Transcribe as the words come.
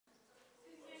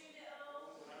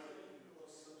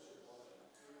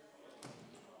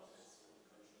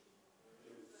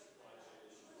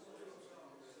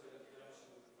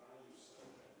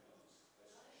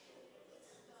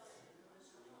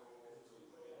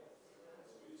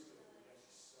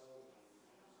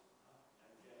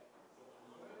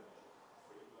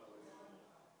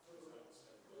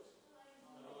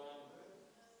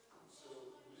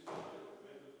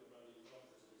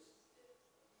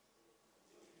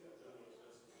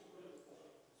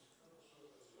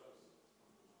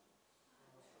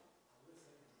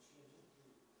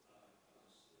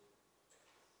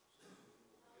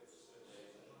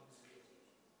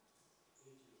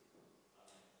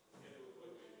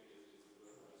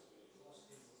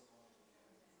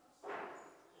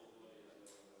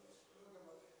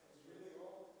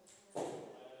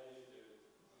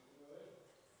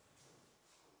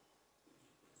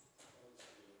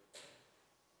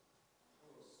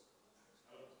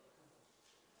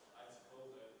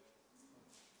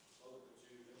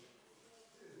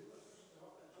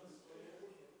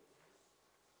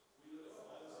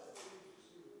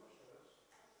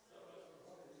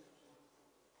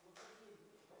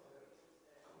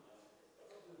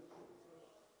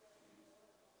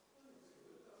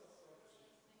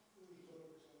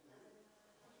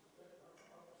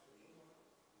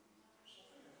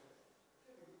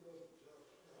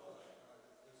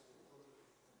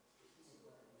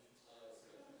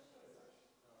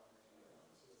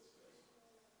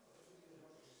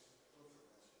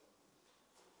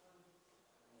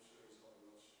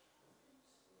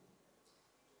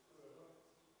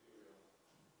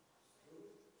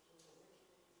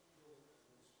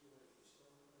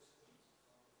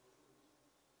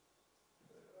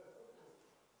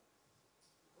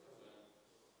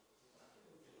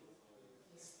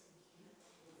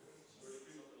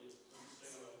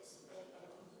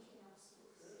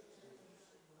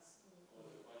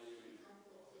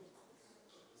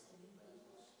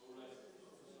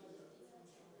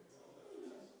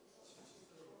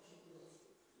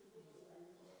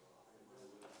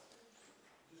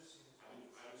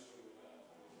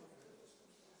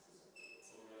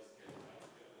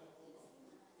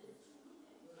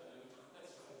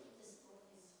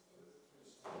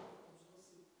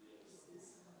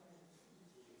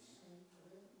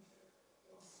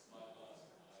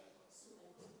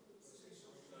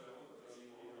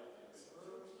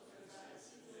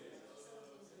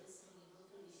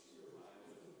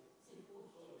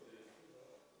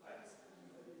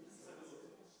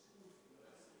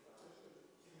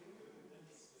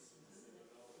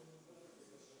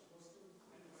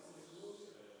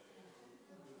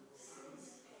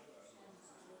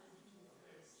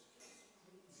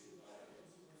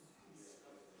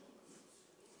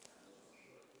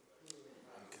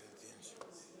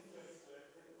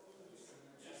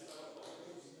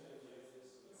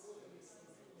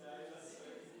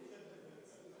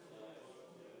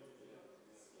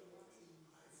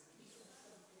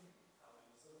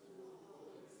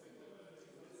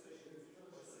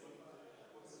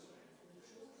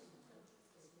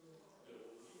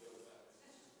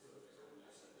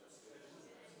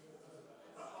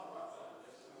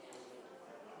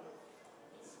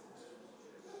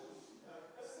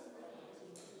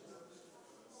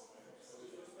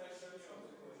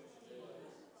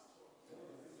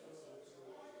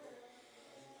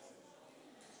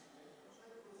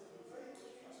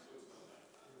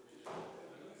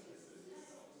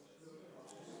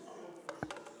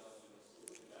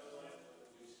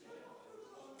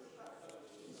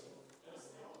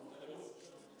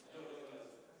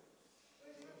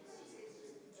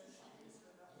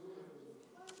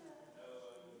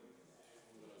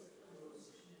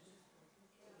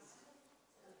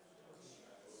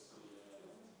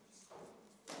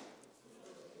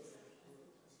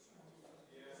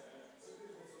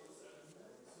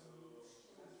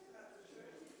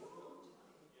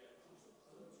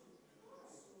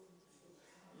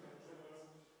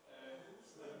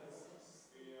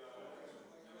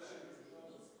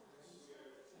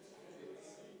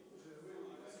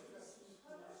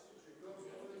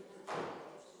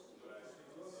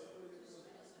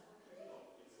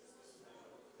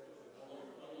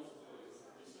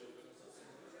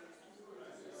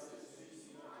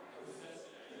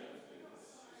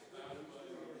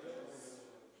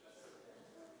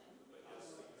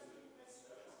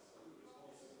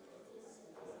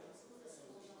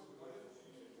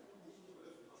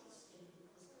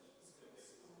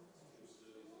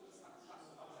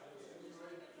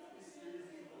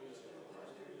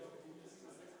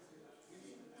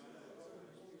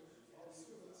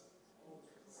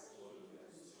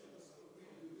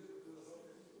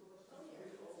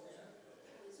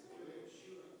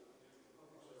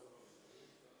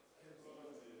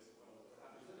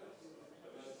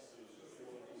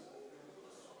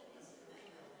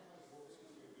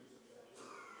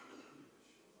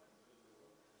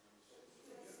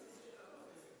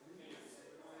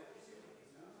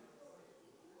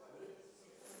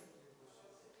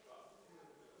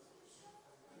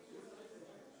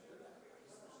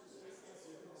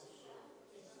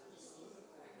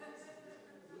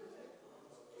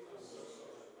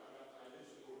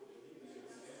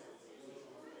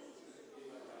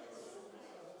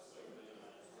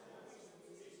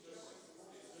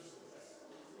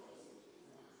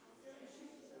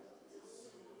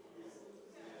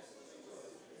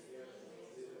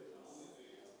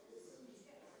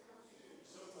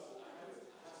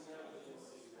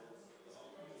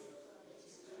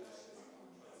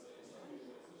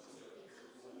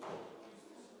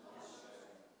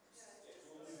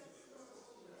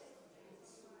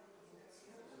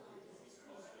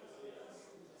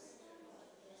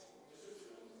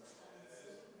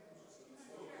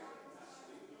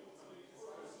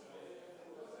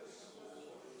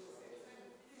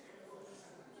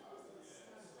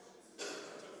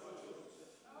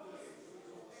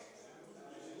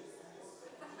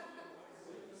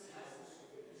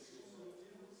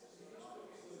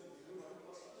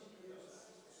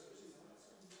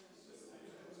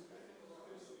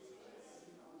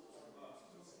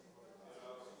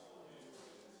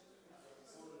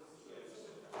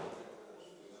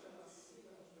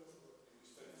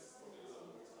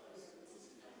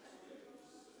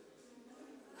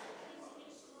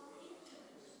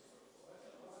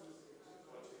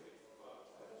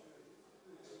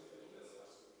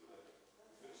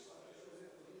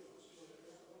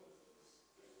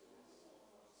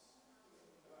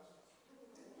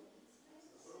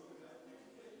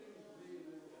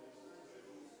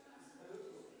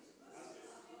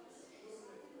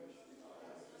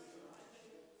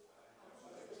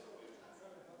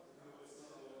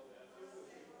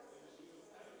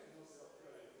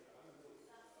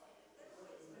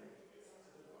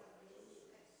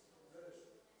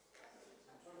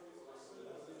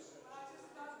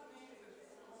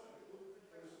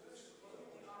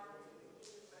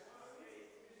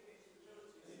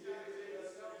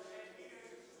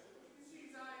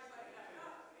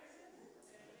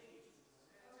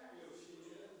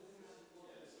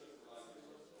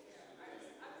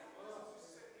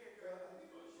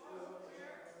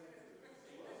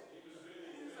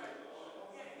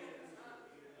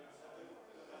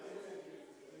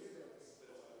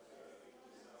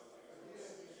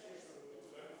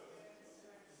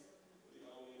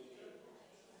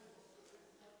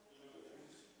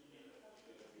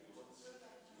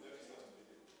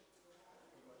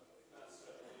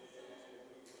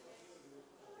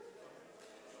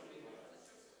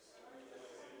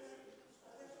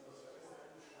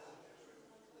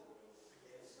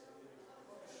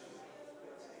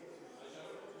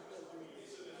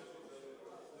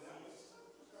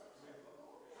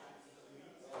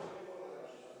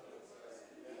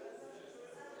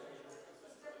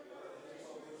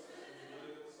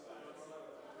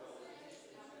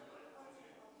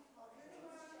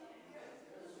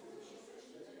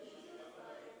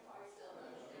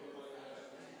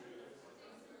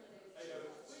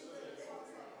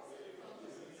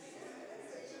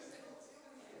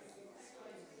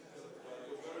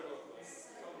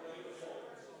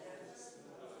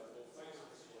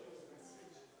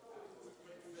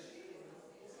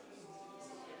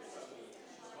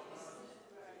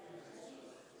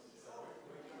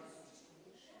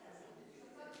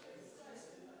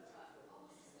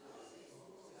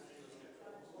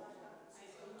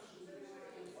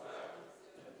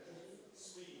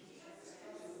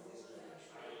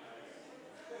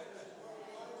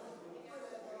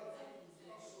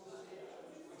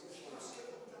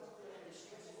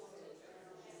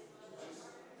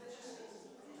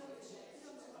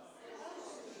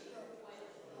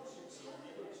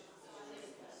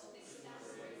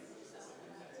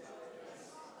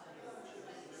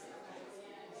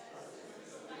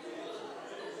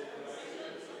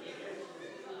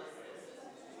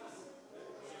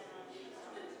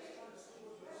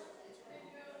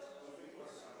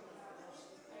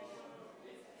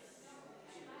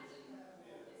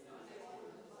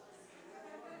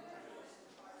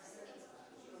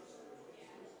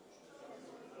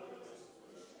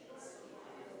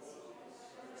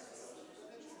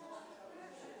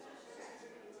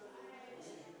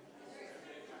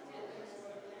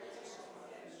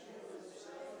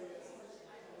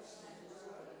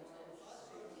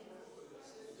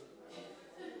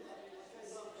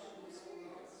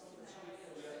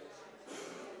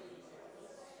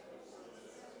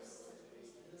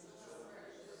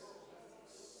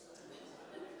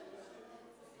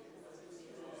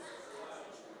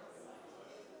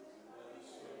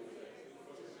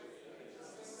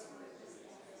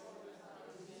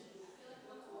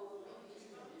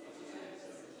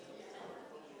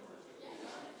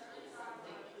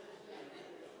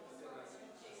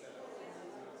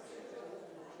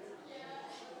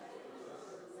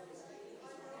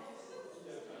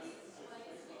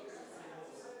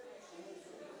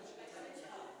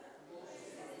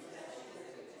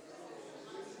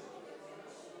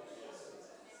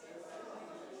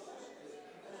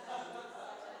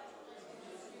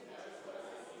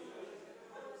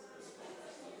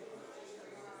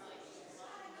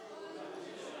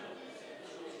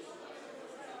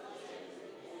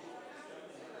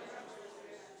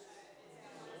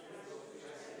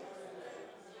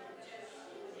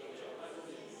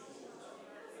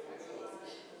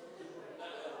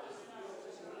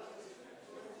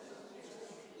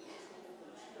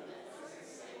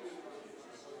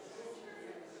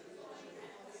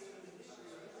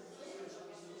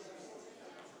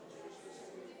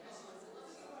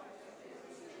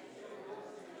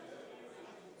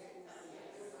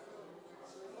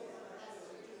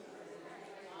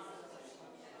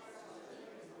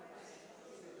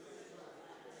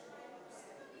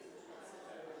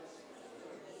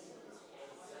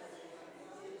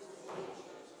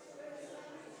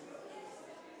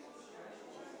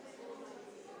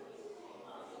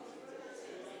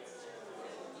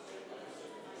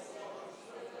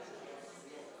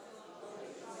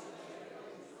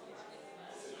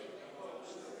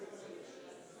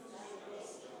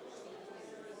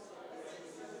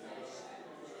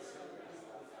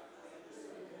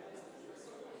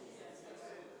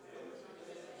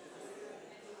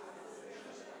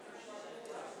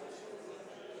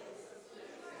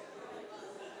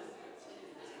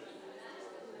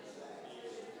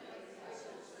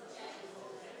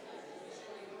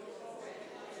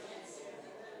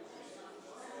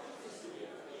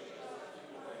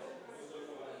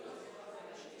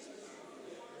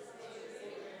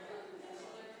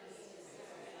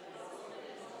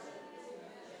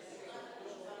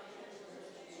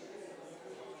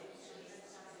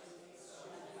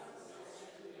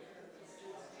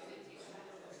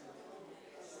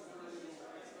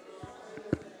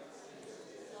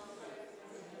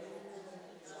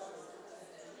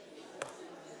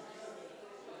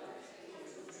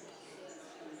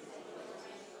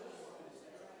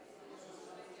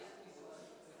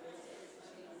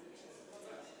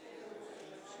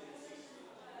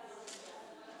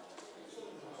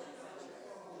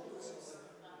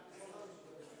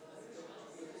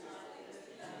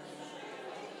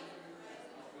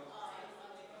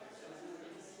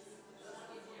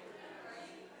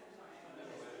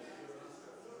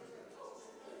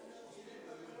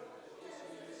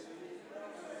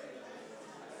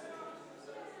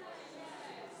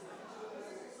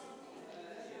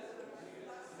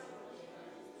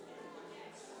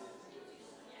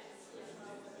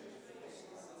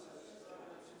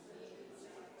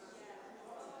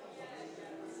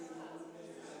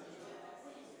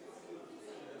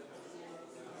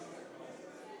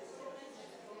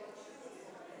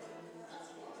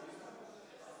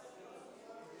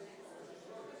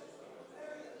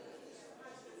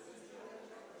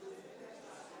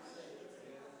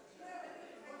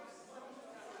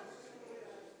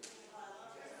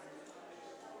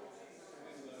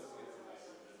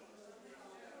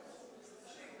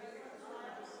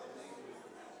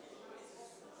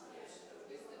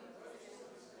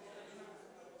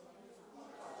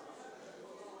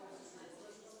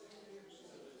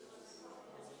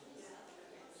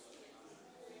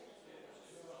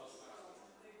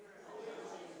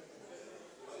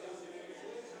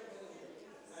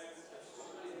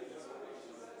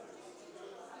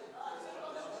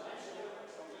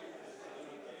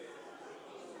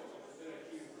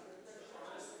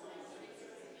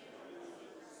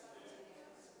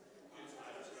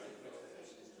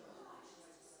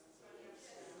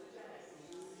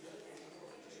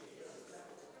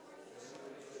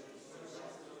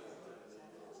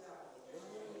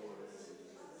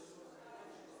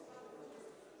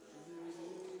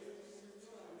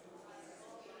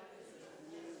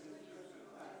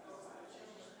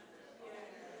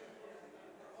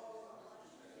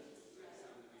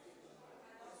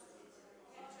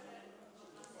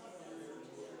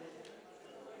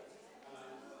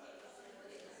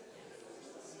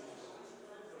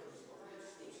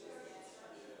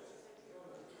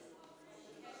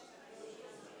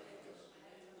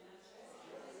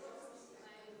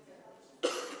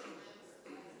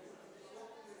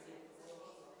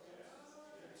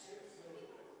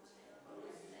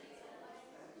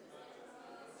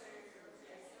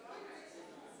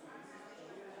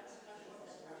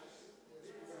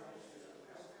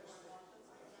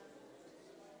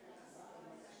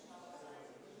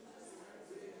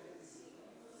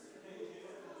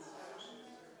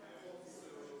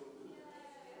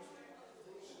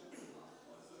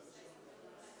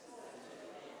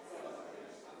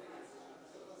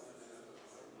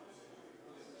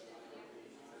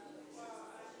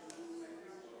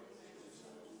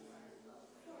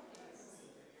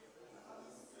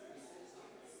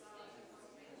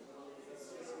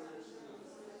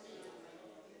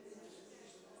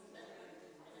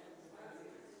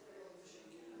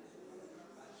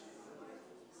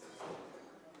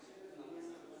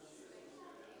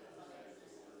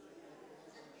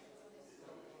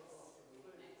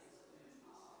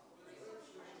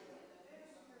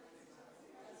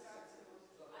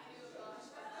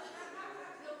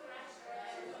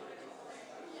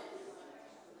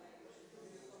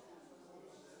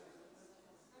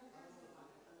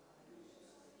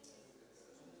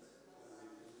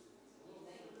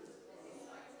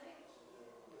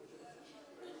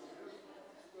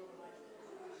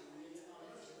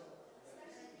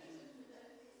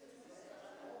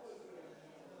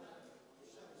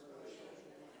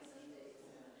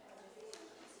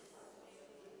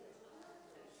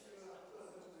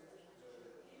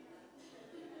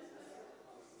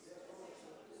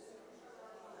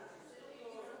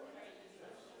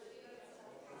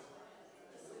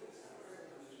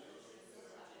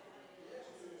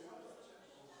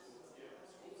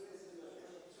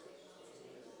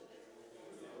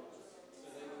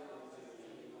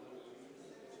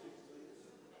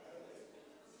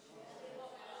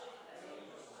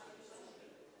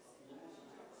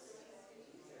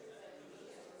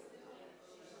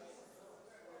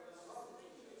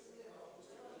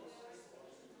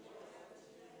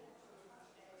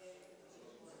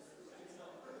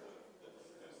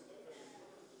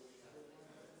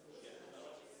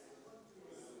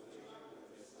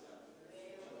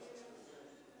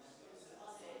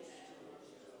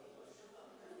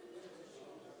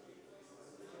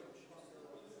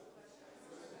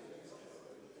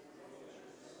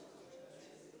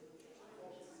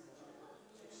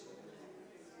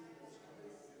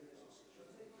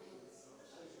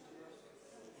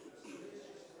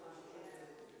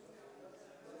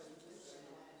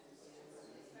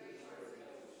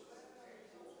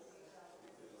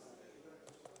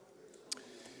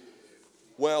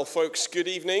Well, folks, good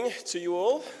evening to you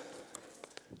all.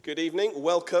 Good evening.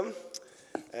 Welcome.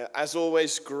 As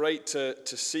always, great to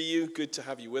see you. Good to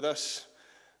have you with us.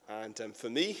 And for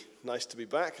me, nice to be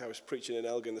back. I was preaching in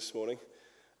Elgin this morning,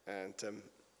 and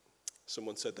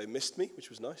someone said they missed me, which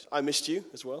was nice. I missed you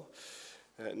as well.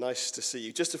 Nice to see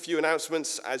you. Just a few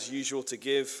announcements, as usual, to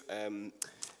give.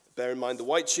 Bear in mind the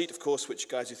white sheet, of course, which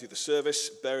guides you through the service.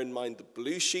 Bear in mind the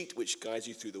blue sheet, which guides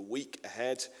you through the week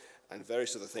ahead and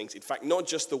various other things. In fact, not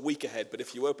just the week ahead, but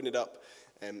if you open it up,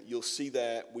 you'll see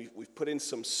there we've put in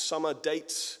some summer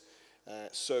dates.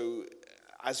 So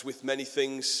as with many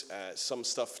things, some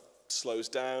stuff slows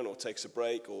down or takes a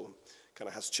break or kind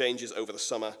of has changes over the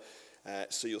summer.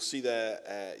 So you'll see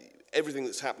there everything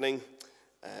that's happening.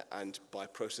 And by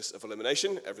process of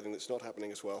elimination, everything that's not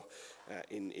happening as well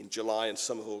in July and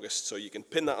some of August. So you can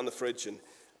pin that on the fridge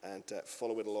and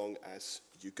follow it along as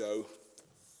you go.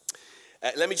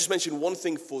 Let me just mention one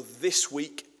thing for this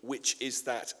week, which is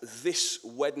that this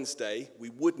Wednesday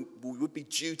we would be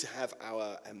due to have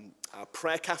our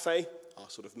prayer cafe, our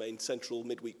sort of main central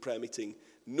midweek prayer meeting.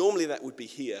 Normally that would be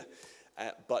here,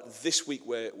 but this week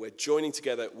we're joining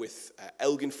together with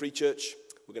Burghead Free Church.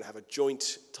 We're going to have a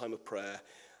joint time of prayer,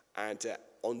 and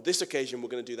on this occasion, we're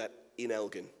going to do that in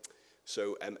Elgin.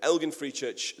 So Burghead Free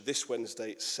Church this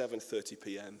Wednesday, 7:30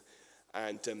 p.m.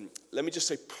 And let me just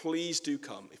say, please do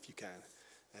come if you can.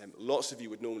 Lots of you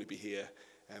would normally be here.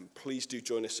 Please do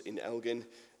join us in Elgin.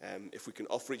 If we can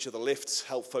offer each other lifts,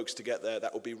 help folks to get there,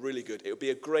 that would be really good. It would be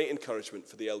a great encouragement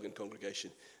for the Elgin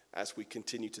congregation as we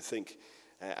continue to think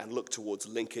and look towards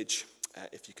linkage.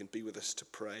 If you can be with us to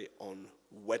pray on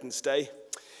Wednesday.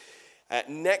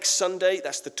 Next Sunday,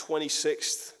 that's the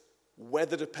 26th,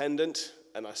 weather dependent,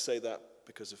 and I say that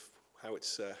because of how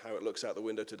it looks out the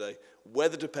window today.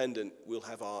 Weather dependent, we'll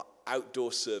have our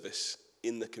outdoor service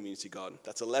in the community garden.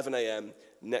 That's 11 a.m.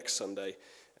 next Sunday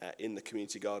in the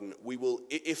community garden. We will,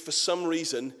 if for some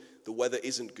reason the weather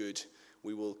isn't good,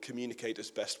 we will communicate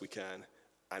as best we can,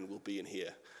 and we'll be in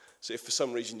here. So if for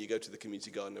some reason you go to the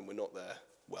community garden and we're not there,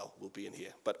 well, we'll be in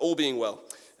here. But all being well,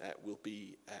 we'll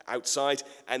be outside.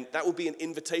 And that will be an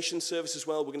invitation service as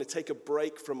well. We're going to take a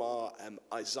break from our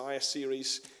Isaiah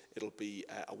series. It'll be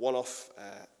a one-off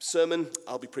sermon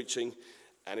I'll be preaching.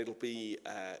 And it'll be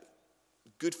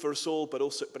good for us all, but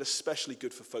especially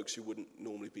good for folks who wouldn't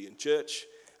normally be in church.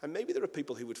 And maybe there are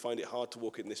people who would find it hard to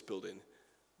walk in this building,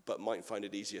 but might find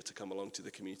it easier to come along to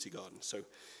the community garden. So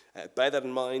bear that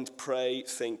in mind, pray,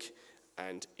 think,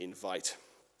 and invite.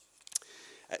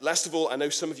 Last of all, I know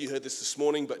some of you heard this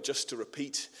morning, but just to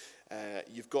repeat,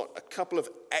 you've got a couple of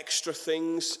extra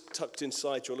things tucked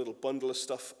inside your little bundle of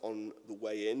stuff on the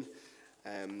way in.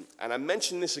 And I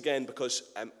mention this again because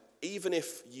even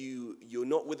if you're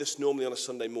not with us normally on a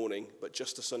Sunday morning, but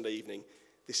just a Sunday evening,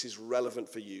 this is relevant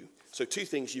for you. So two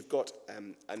things. You've got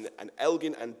an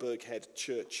Elgin and Burghead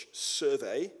Church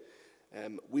survey.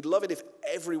 We'd love it if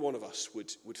every one of us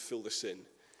would fill this in.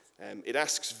 It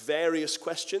asks various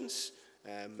questions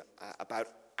about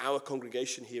our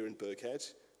congregation here in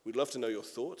Burghead. We'd love to know your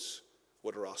thoughts.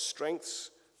 What are our strengths?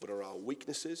 What are our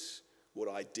weaknesses? What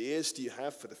ideas do you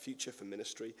have for the future for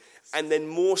ministry? And then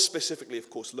more specifically, of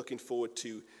course, looking forward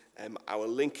to our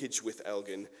linkage with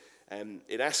Elgin.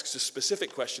 It asks a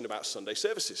specific question about Sunday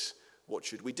services. What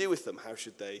should we do with them? How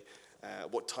should they,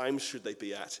 what times should they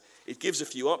be at? It gives a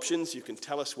few options. You can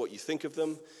tell us what you think of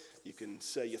them. You can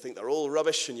say you think they're all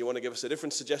rubbish and you want to give us a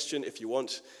different suggestion if you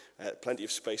want. Plenty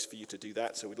of space for you to do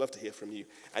that, so we'd love to hear from you.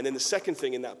 And then the second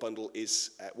thing in that bundle is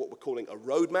what we're calling a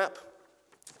roadmap,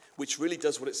 which really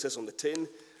does what it says on the tin.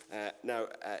 Now,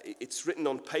 it's written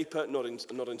on paper, not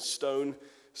in stone,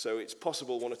 so it's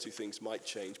possible one or two things might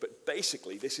change. But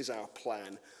basically, this is our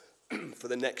plan for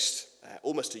the next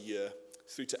almost a year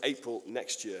through to April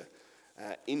next year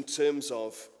in terms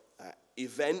of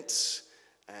events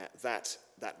that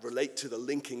relate to the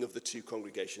linking of the two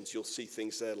congregations. You'll see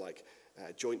things there like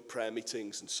joint prayer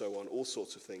meetings and so on, all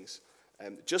sorts of things.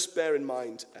 Just bear in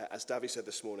mind, as Davy said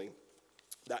this morning,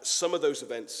 that some of those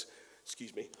events,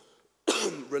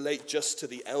 relate just to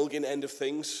the Elgin end of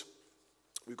things.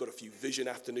 We've got a few vision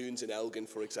afternoons in Elgin,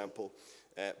 for example,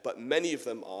 but many of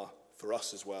them are for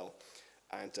us as well.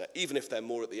 And even if they're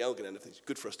more at the Elgin end of things, it's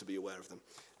good for us to be aware of them.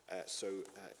 So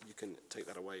you can take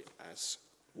that away as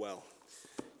well.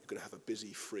 You're going to have a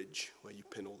busy fridge where you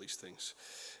pin all these things,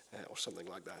 or something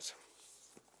like that.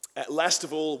 Last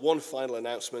of all, one final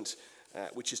announcement,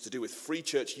 which is to do with Free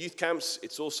Church youth camps.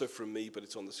 It's also from me, but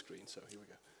it's on the screen, so here we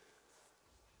go.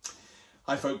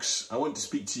 Hi folks, I want to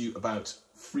speak to you about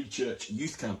Free Church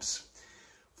youth camps.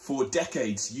 For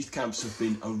decades, youth camps have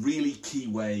been a really key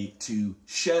way to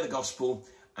share the gospel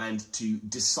and to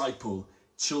disciple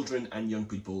children and young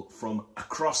people from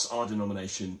across our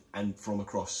denomination and from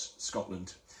across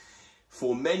Scotland.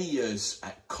 For many years,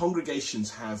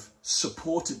 congregations have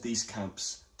supported these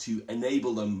camps to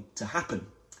enable them to happen.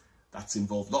 That's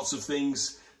involved lots of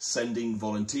things, sending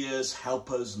volunteers,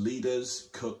 helpers, leaders,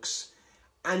 cooks,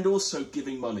 and also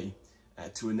giving money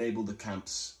to enable the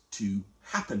camps to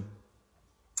happen.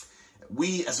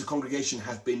 We as a congregation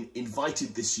have been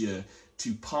invited this year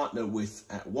to partner with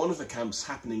one of the camps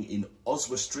happening in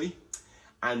Oswestry.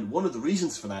 And one of the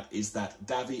reasons for that is that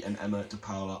Davy and Emma de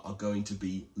Paula are going to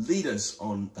be leaders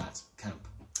on that camp.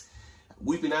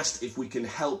 We've been asked if we can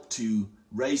help to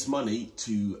raise money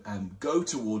to go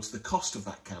towards the cost of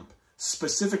that camp,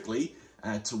 specifically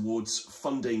towards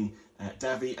funding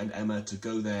Davy and Emma to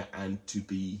go there and to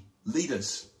be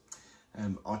leaders.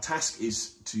 Our task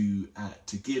is to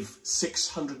give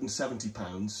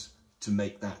 £670 to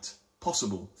make that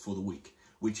possible for the week,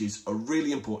 which is a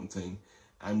really important thing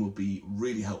and will be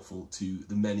really helpful to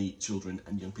the many children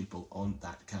and young people on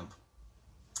that camp.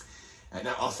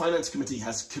 Now, our finance committee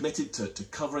has committed to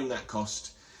covering that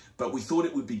cost, but we thought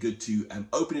it would be good to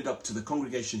open it up to the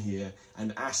congregation here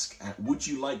and ask, would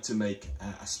you like to make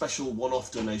a special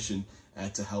one-off donation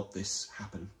to help this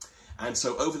happen? And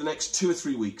so over the next 2 or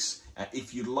 3 weeks,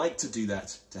 if you'd like to do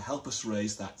that to help us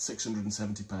raise that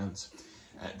 £670,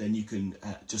 then you can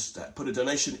just put a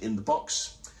donation in the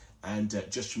box and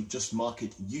just mark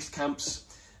it youth camps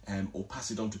or pass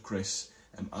it on to Chris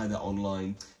either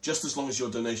online, just as long as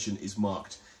your donation is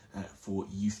marked for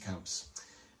youth camps.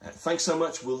 Thanks so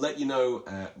much. We'll let you know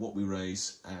what we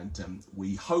raise, and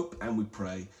we hope and we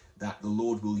pray that the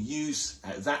Lord will use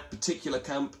that particular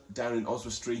camp down in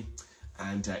Oswestry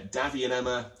and Davy and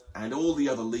Emma and all the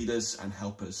other leaders and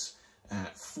helpers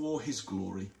for his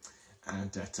glory,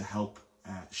 and to help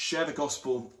share the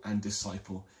gospel and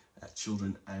disciple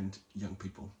children and young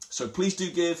people. So please do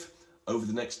give over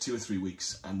the next 2 or 3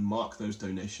 weeks and mark those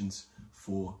donations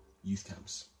for youth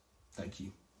camps. Thank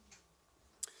you.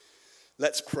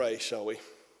 Let's pray, shall we?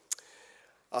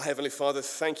 Our Heavenly Father,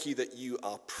 thank you that you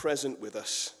are present with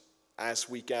us as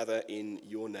we gather in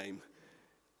your name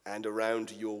and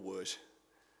around your word.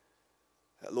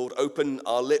 Lord, open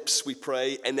our lips, we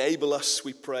pray. Enable us,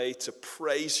 we pray, to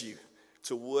praise you,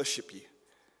 to worship you.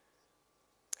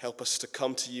 Help us to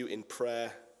come to you in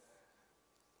prayer.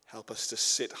 Help us to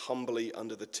sit humbly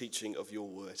under the teaching of your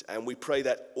word. And we pray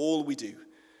that all we do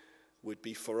would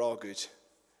be for our good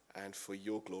and for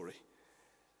your glory.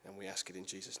 And we ask it in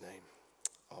Jesus' name.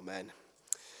 Amen.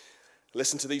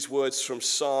 Listen to these words from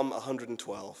Psalm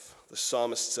 112. The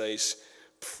psalmist says,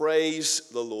 "Praise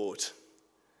the Lord.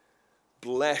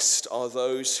 Blessed are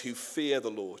those who fear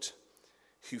the Lord,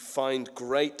 who find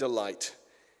great delight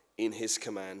in his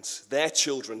commands. Their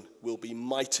children will be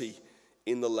mighty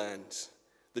in the land.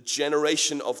 The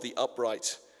generation of the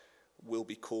upright will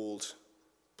be called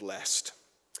blessed."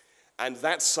 And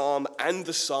that psalm and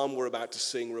the psalm we're about to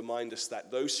sing remind us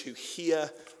that those who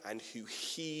hear and who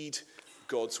heed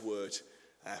God's word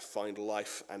find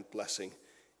life and blessing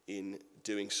in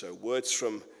doing so. Words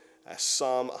from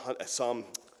Psalm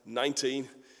 19,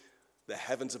 the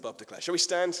heavens above declare. Shall we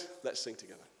stand? Let's sing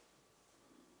together.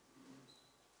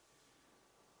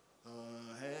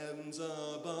 The heavens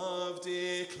above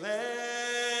declare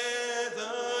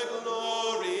the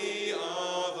glory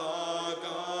of our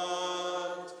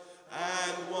God,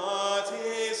 and what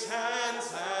his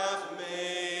hands have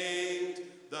made,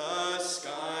 the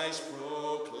skies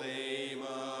proclaim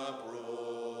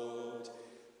abroad.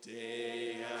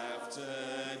 Day after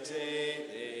day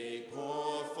they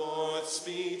pour forth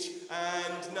speech,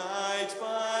 and night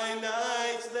by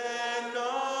night their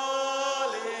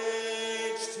knowledge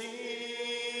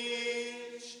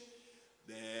teach.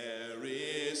 There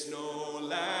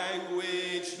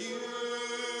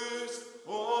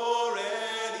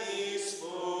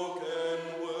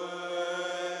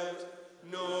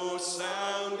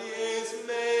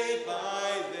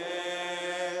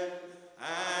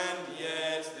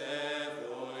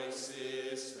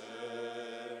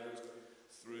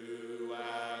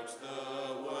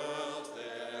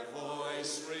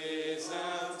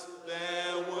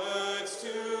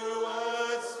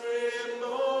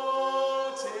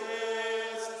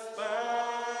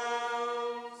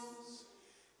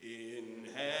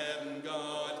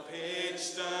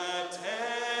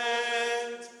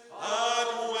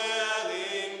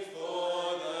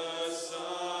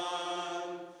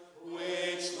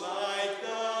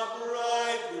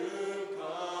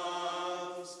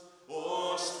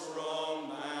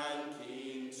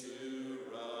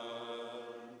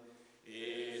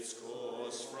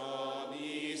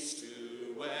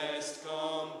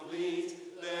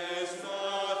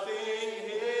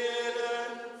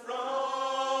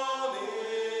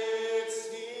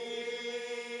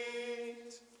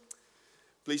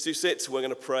Please do sit. We're going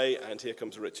to pray, and here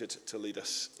comes Richard to lead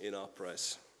us in our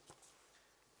prayers.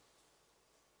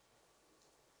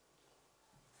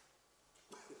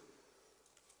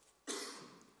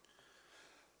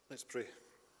 Let's pray.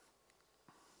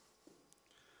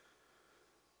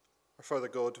 Our Father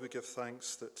God, we give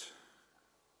thanks that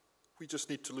we just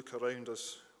need to look around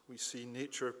us. We see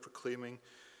nature proclaiming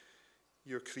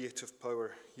your creative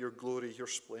power, your glory, your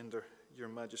splendor, your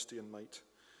majesty and might.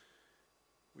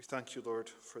 We thank you, Lord,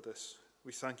 for this.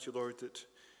 We thank you, Lord, that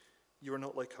you are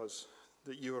not like us,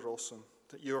 that you are awesome,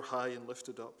 that you are high and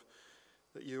lifted up,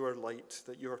 that you are light,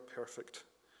 that you are perfect,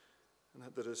 and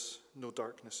that there is no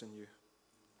darkness in you.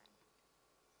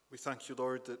 We thank you,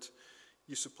 Lord, that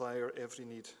you supply our every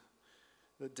need,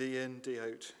 that day in, day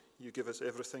out, you give us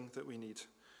everything that we need,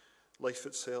 life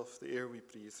itself, the air we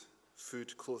breathe,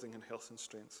 food, clothing, and health and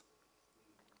strength.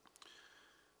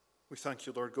 We thank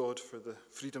you, Lord God, for the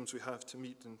freedoms we have to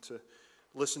meet and to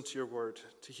listen to your word,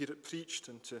 to hear it preached,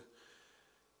 and to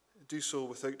do so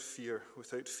without fear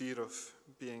of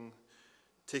being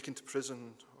taken to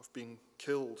prison, of being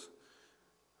killed.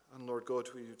 And Lord God,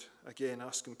 we would again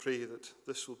ask and pray that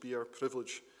this will be our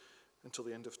privilege until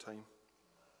the end of time.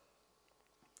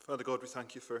 Father God, we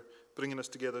thank you for bringing us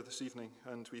together this evening,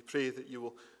 and we pray that you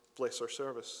will bless our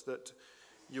service, that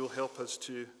you will help us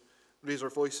to raise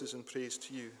our voices in praise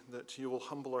to you, that you will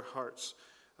humble our hearts,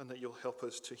 and that you'll help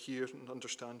us to hear and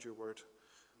understand your word.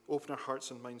 Open our hearts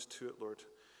and minds to it, Lord.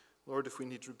 Lord, if we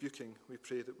need rebuking, we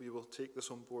pray that we will take this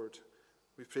on board.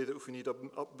 We pray that if we need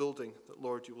upbuilding, that,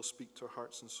 Lord, you will speak to our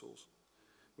hearts and souls.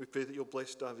 We pray that you'll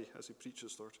bless Davy as he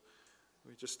preaches, Lord.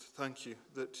 We just thank you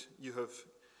that you have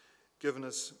given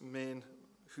us men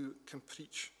who can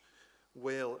preach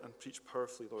well and preach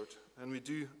powerfully, Lord. And we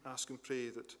do ask and pray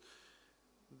that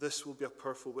this will be a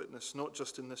powerful witness, not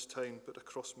just in this town, but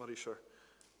across Murrayshire.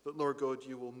 That, Lord God,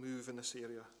 you will move in this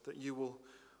area, that you will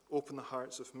open the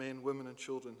hearts of men, women, and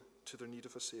children to their need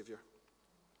of a Saviour.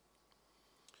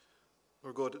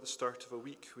 Lord God, at the start of a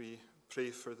week, we pray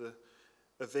for the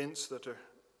events that are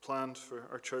planned for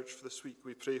our church for this week.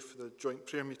 We pray for the joint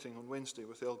prayer meeting on Wednesday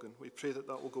with Elgin. We pray that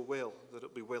that will go well, that it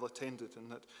will be well attended, and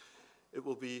that it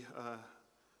will be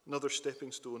another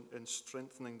stepping stone in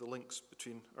strengthening the links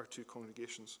between our two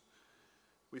congregations.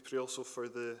 We pray also for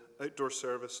the outdoor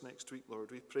service next week, Lord.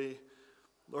 We pray,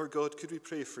 Lord God, could we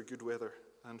pray for good weather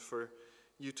and for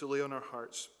you to lay on our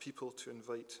hearts people to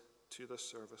invite to this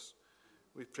service.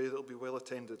 We pray that it will be well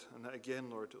attended, and that again,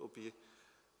 Lord, it will be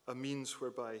a means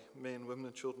whereby men, women,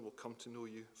 and children will come to know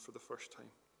you for the first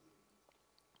time.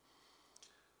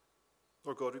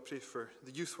 Lord God, we pray for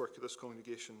the youth work of this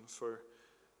congregation, for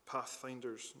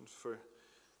pathfinders, and for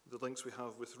the links we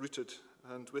have with Rooted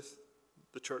and with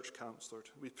the church camps, Lord.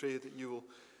 We pray that you will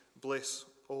bless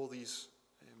all these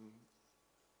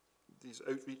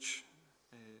outreach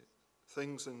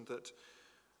things, and that,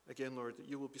 again, Lord, that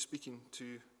you will be speaking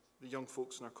to the young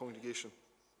folks in our congregation.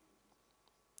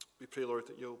 We pray, Lord,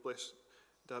 that you'll bless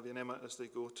Davy and Emma as they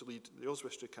go to lead the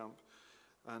Oswestry camp,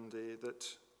 and that,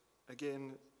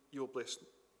 again, you'll bless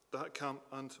that camp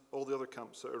and all the other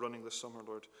camps that are running this summer,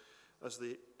 Lord, as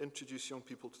they introduce young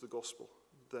people to the gospel,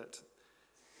 that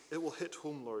it will hit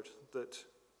home, Lord, that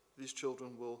these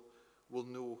children will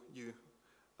know you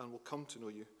and will come to know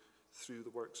you through the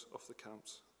works of the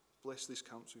camps. Bless these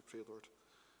camps, we pray, Lord.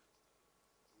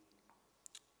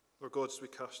 Lord God, as we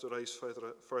cast our eyes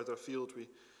further afield, we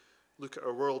look at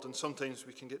our world, and sometimes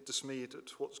we can get dismayed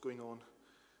at what's going on.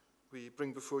 We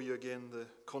bring before you again the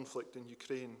conflict in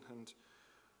Ukraine, and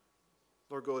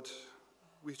Lord God,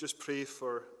 we just pray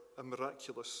for a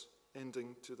miraculous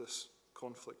ending to this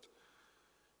conflict.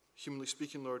 Humanly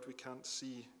speaking, Lord, we can't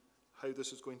see how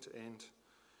this is going to end,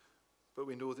 but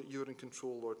we know that you're in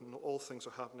control, Lord, and all things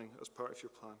are happening as part of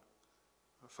your plan.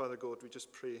 Father God, we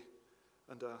just pray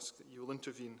and ask that you will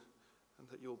intervene and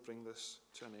that you will bring this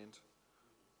to an end.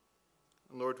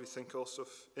 And Lord, we think also of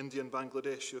India and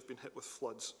Bangladesh who have been hit with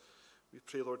floods. We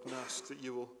pray, Lord, and ask that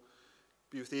you will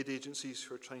be with aid agencies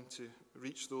who are trying to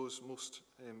reach those most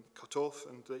cut off,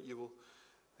 and that you will,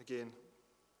 again,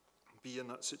 be in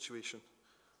that situation.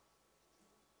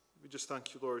 We just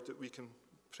thank you, Lord, that we can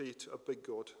pray to a big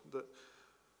God, that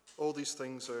all these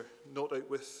things are not out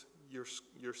with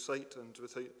your sight and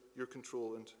without your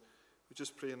control, and we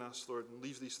just pray and ask, Lord, and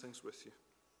leave these things with you.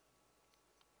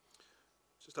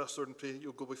 Just ask, Lord, and pray that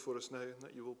you'll go before us now and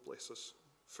that you will bless us.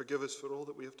 Forgive us for all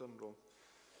that we have done wrong.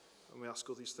 And we ask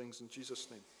all these things in Jesus'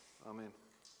 name. Amen.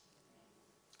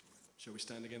 Shall we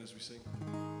stand again as we sing?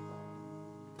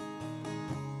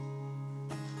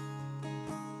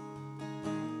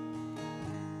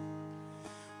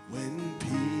 When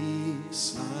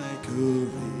peace like a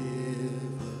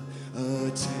river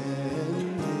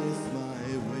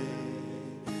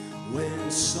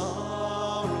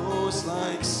sorrows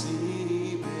like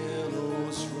sea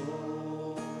billows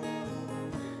roll.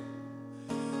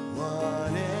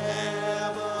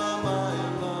 Whatever my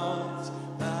lot,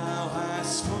 thou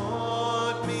hast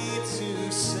taught me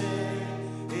to say,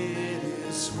 it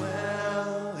is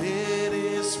well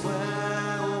with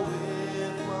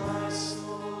my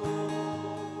soul.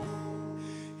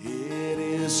 It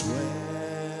is well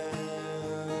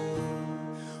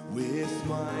with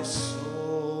my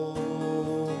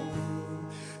soul.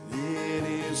 It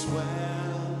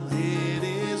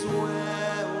is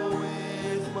well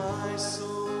with my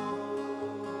soul.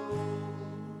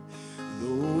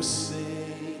 Though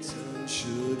Satan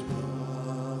should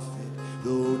buffet,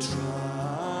 though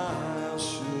trials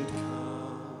should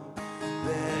come,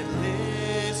 that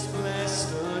list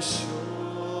blessed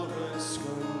assurance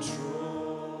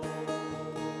control,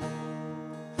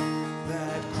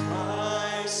 that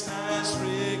Christ has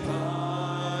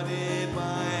regarded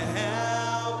my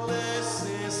helpless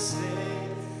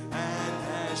estate and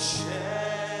has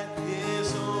shed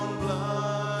his own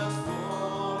blood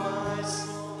for my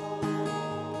soul.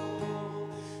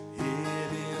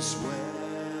 It is well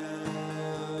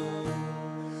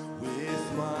with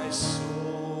my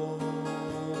soul.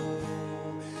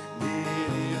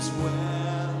 It is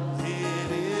well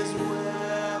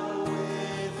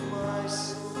with my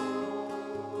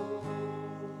soul.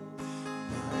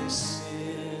 My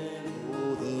sin,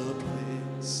 oh, the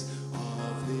bliss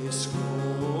of this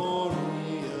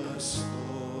glorious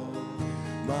thought.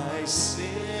 My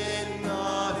sin,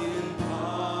 not in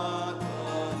part,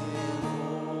 but in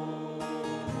whole,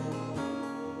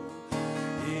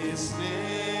 is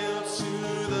nailed to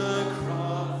the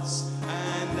cross,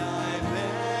 and I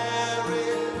bear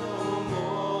it no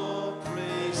more.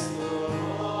 Praise the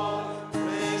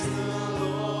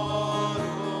Lord,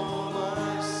 oh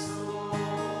my soul.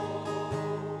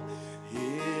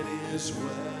 It is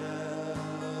well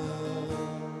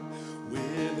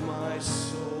with my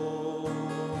soul.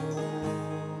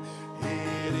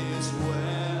 It is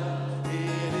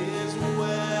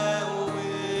well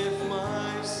with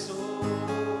my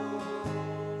soul.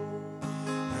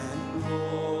 And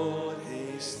Lord,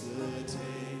 haste the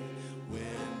day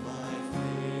when my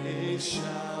face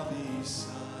shall be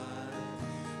signed.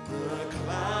 The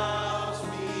clouds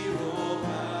me roll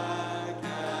back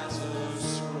as a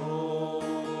scroll.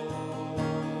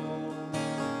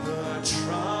 The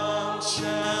trump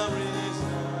shall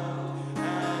resound,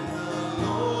 and the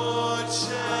Lord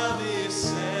shall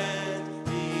descend.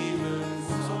 Even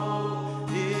so,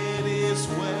 it is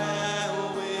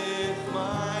well with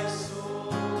my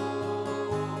soul.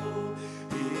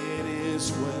 It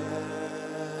is well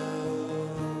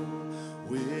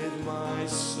with my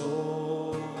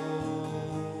soul.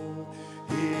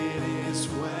 It is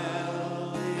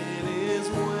well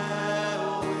with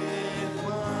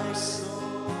my soul.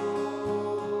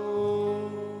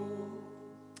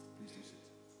 Please do sit.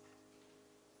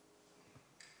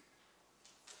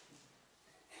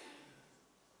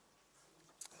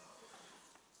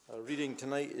 Our reading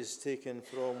tonight is taken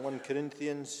from 1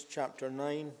 Corinthians chapter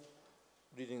 9,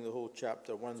 reading the whole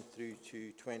chapter 1 through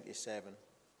to 27.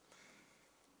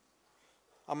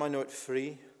 Am I not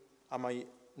free? Am I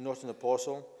not an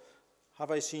apostle?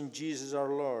 Have I seen Jesus our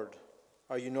Lord?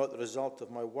 Are you not the result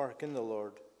of my work in the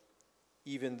Lord?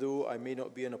 Even though I may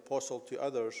not be an apostle to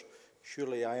others,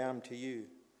 surely I am to you,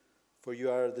 for you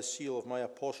are the seal of my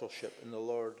apostleship in the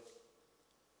Lord.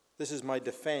 This is my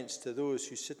defense to those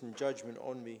who sit in judgment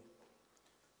on me.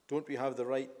 Don't we have the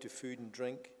right to food and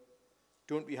drink?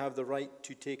 Don't we have the right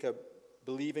to take a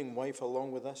believing wife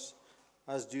along with us,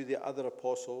 as do the other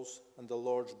apostles and the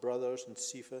Lord's brothers and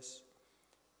Cephas?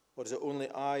 Or is it only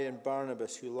I and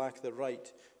Barnabas who lack the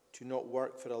right to not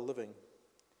work for a living?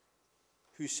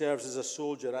 Who serves as a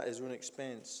soldier at his own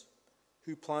expense?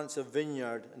 Who plants a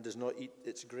vineyard and does not eat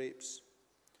its grapes?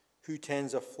 Who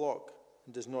tends a flock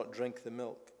and does not drink the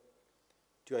milk?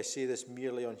 Do I say this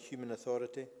merely on human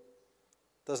authority?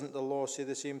 Doesn't the law say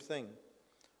the same thing?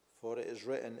 For it is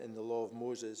written in the law of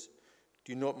Moses,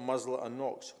 do not muzzle an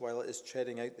ox while it is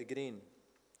treading out the grain.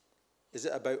 Is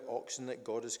it about oxen that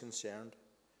God is concerned?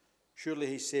 Surely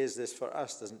he says this for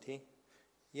us, doesn't he?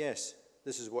 Yes,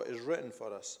 this is what is written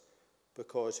for us,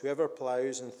 because whoever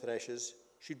plows and threshes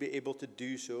should be able to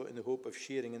do so in the hope of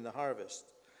sharing in the harvest.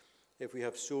 If we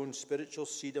have sown spiritual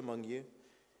seed among you,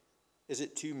 is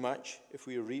it too much if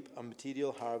we reap a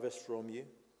material harvest from you?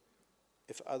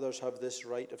 If others have this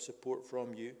right of support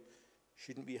from you,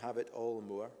 shouldn't we have it all the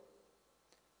more?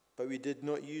 But we did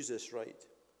not use this right.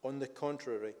 On the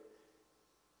contrary,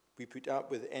 we put up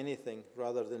with anything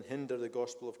rather than hinder the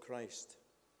gospel of Christ.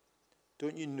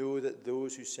 Don't you know that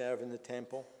those who serve in the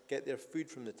temple get their food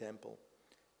from the temple,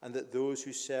 and that those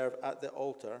who serve at the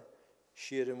altar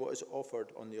share in what is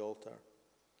offered on the altar?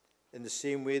 In the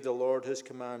same way, the Lord has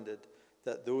commanded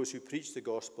that those who preach the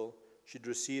gospel should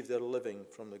receive their living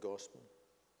from the gospel.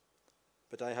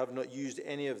 But I have not used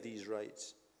any of these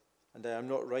rights, and I am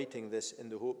not writing this in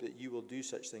the hope that you will do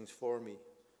such things for me,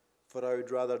 for I would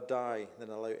rather die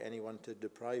than allow anyone to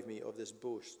deprive me of this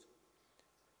boast.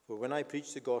 For when I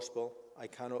preach the gospel, I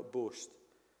cannot boast,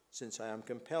 since I am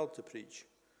compelled to preach.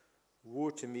 Woe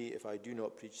to me if I do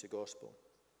not preach the gospel.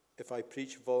 If I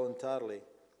preach voluntarily,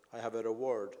 I have a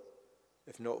reward.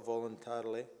 If not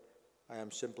voluntarily, I am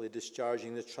simply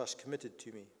discharging the trust committed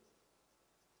to me.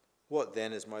 What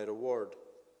then is my reward?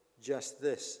 Just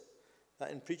this,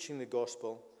 that in preaching the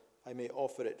gospel, I may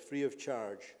offer it free of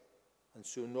charge, and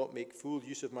so not make full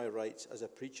use of my rights as a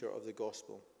preacher of the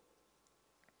gospel.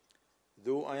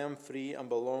 Though I am free and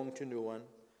belong to no one,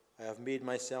 I have made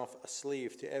myself a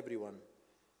slave to everyone,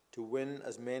 to win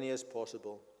as many as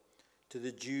possible. To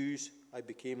the Jews, I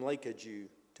became like a Jew,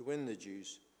 to win the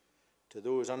Jews. To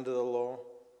those under the law,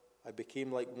 I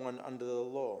became like one under the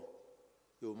law,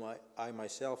 though I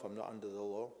myself am not under the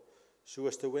law, so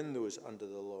as to win those under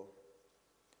the law.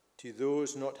 To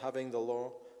those not having the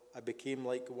law, I became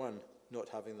like one not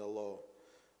having the law,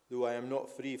 though I am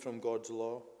not free from God's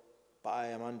law, but I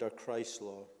am under Christ's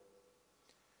law,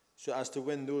 so as to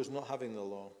win those not having the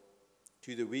law.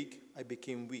 To the weak, I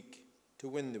became weak, to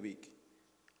win the weak.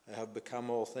 I have become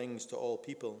all things to all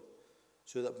people,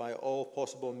 so that by all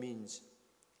possible means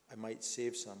I might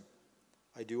save some.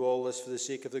 I do all this for the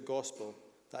sake of the gospel,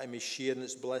 that I may share in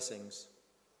its blessings.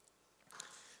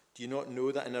 Do you not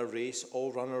know that in a race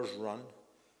all runners run,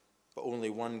 but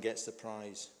only one gets the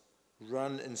prize?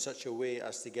 Run in such a way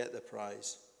as to get the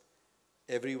prize.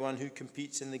 Everyone who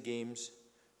competes in the games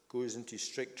goes into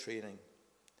strict training.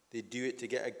 They do it to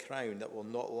get a crown that will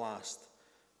not last,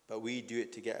 but we do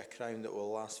it to get a crown that will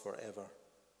last forever.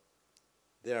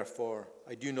 Therefore,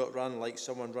 I do not run like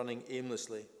someone running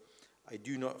aimlessly. I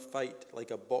do not fight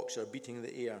like a boxer beating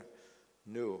the air.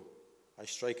 No, I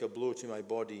strike a blow to my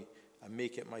body and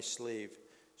make it my slave,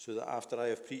 so that after I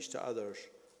have preached to others,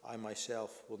 I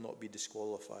myself will not be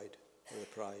disqualified for the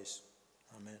prize.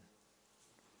 Amen.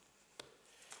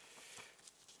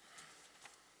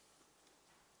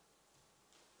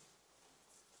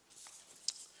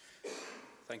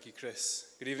 Thank you,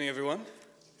 Chris. Good evening, everyone.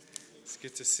 It's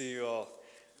good to see you all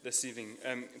this evening.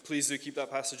 Please do keep that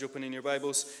passage open in your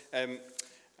Bibles.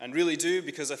 And really do,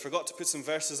 because I forgot to put some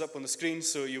verses up on the screen,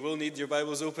 so you will need your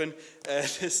Bibles open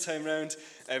this time round.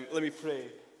 Let me pray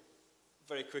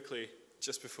very quickly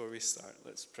just before we start.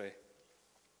 Let's pray.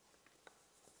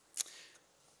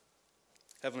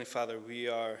 Heavenly Father, we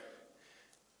are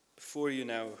before you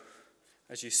now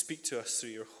as you speak to us through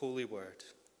your holy word.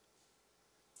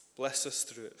 Bless us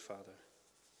through it, Father.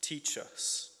 Teach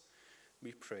us,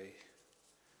 we pray.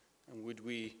 And would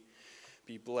we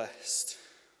be blessed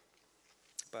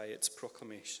by its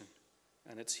proclamation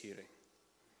and its hearing.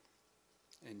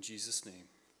 In Jesus' name,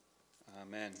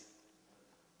 amen.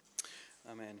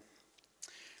 Amen.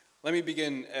 Let me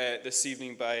begin this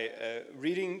evening by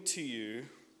reading to you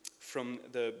from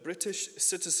the British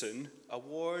Citizen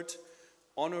Award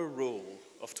Honour Roll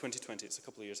of 2020. It's a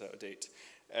couple of years out of date.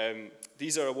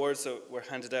 These are awards that were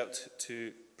handed out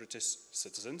to British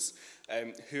citizens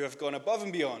who have gone above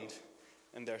and beyond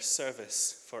in their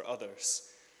service for others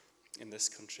in this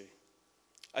country.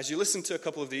 As you listen to a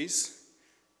couple of these,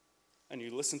 and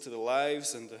you listen to the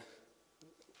lives and the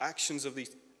actions of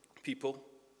these people,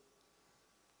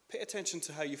 pay attention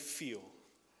to how you feel.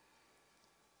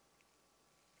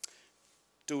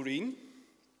 Doreen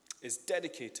is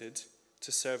dedicated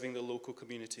to serving the local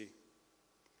community.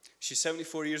 She's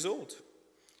 74 years old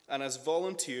and has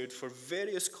volunteered for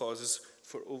various causes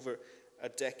for over a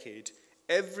decade.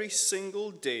 Every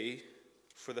single day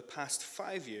for the past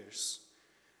 5 years,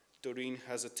 Doreen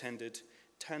has attended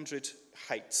Tandred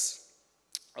Heights,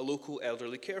 a local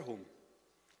elderly care home,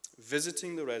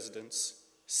 visiting the residents,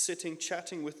 sitting,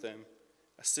 chatting with them,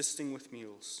 assisting with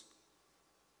meals.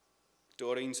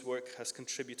 Doreen's work has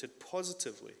contributed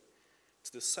positively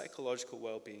to the psychological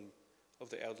well-being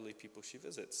of the elderly people she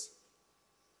visits.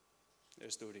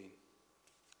 There's Doreen.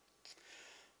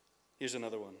 Here's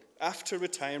another one. After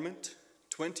retirement,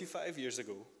 25 years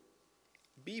ago,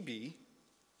 BB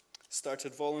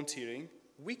started volunteering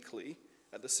weekly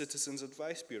at the Citizens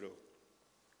Advice Bureau.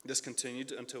 This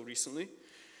continued until recently.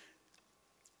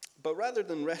 But rather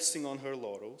than resting on her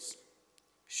laurels,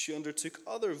 she undertook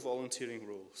other volunteering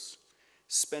roles,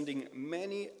 spending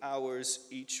many hours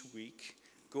each week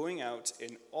going out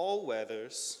in all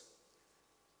weathers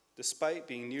despite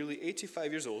being nearly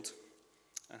 85 years old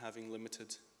and having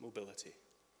limited mobility.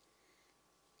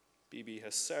 BB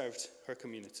has served her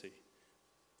community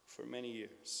for many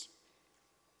years.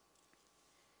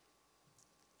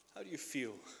 How do you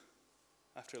feel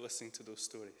after listening to those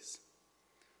stories?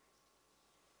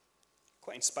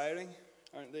 Quite inspiring,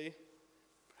 aren't they?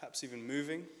 Perhaps even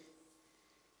moving.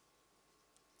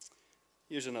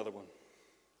 Here's another one.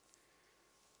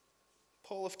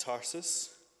 Paul of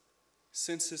Tarsus,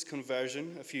 since his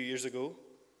conversion a few years ago,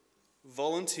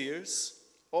 volunteers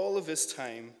all of his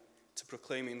time to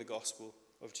proclaiming the gospel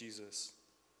of Jesus.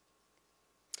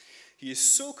 He is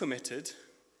so committed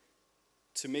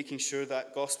to making sure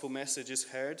that gospel message is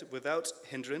heard without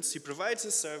hindrance. He provides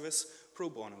his service pro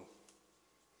bono.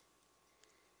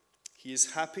 He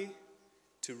is happy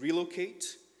to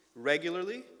relocate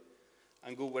regularly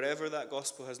and go wherever that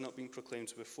gospel has not been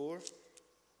proclaimed before.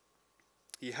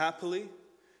 He happily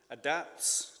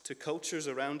adapts to cultures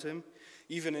around him,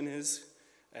 even in his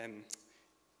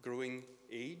growing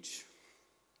age.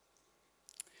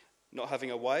 Not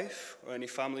having a wife or any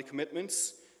family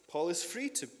commitments, Paul is free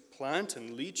to plant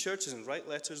and lead churches and write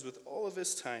letters with all of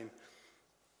his time.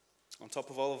 On top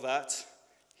of all of that,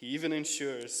 he even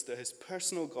ensures that his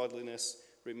personal godliness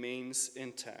remains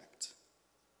intact.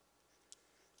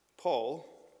 Paul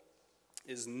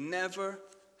is never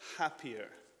happier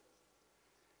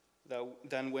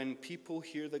than when people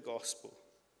hear the gospel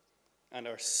and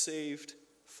are saved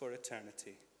for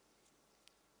eternity,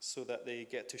 so that they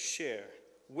get to share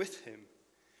with him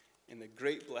in the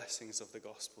great blessings of the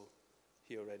gospel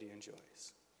he already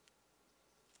enjoys.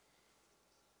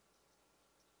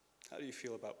 How do you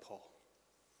feel about Paul?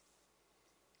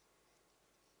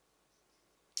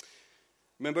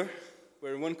 Remember,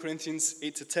 we're in 1 Corinthians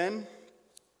 8-10.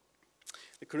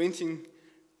 The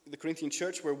Corinthian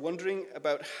church were wondering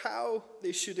about how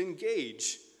they should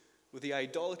engage with the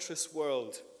idolatrous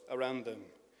world around them.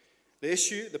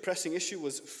 The pressing issue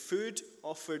was food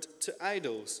offered to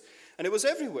idols, and it was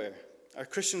everywhere. Are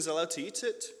Christians allowed to eat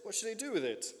it? What should they do with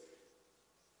it?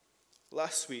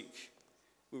 Last week,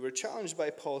 we were challenged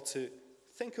by Paul to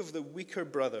think of the weaker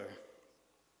brother.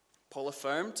 Paul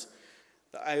affirmed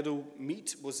that idol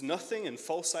meat was nothing and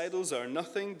false idols are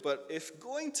nothing, but if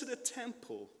going to the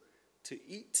temple to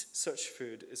eat such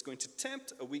food is going to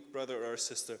tempt a weak brother or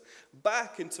sister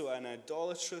back into an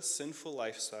idolatrous, sinful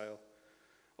lifestyle,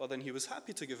 well, then he was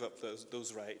happy to give up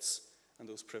those rights and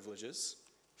those privileges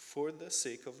for the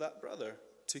sake of that brother,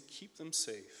 to keep them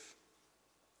safe.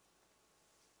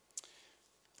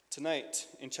 Tonight,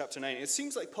 in chapter 9, it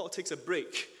seems like Paul takes a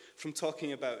break from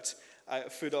talking about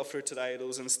food offered to the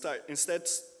idols and instead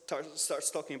starts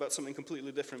talking about something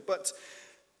completely different. But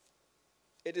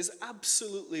it is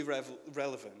absolutely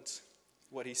relevant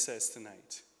what he says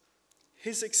tonight.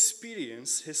 His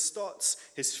experience, his thoughts,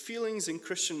 his feelings in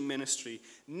Christian ministry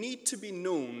need to be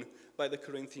known by the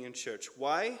Corinthian church.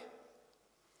 Why?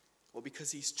 Well,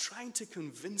 because he's trying to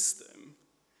convince them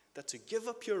that to give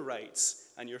up your rights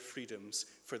and your freedoms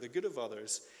for the good of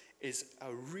others is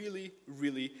a really,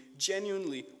 really,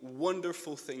 genuinely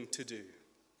wonderful thing to do.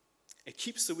 It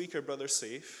keeps the weaker brother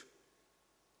safe.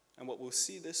 And what we'll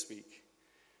see this week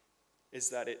is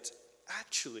that it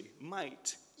actually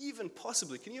might, even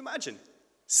possibly, can you imagine,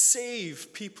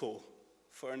 save people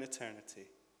for an eternity.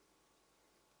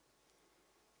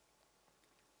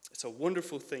 It's a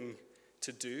wonderful thing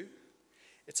to do.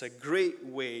 It's a great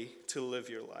way to live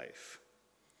your life.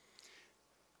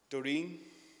 Doreen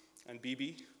and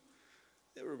Bibi,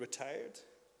 they were retired.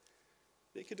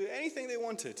 They could do anything they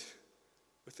wanted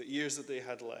with the years that they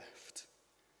had left.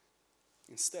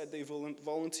 Instead, they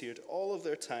volunteered all of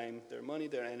their time, their money,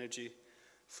 their energy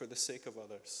for the sake of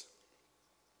others.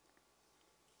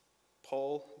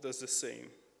 Paul does the same.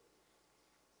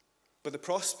 But the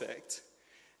prospect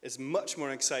is much more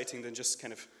exciting than just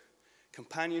kind of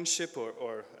companionship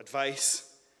or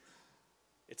advice.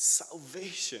 It's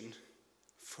salvation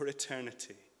for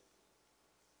eternity.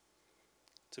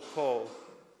 To Paul,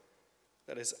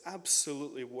 that is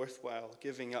absolutely worthwhile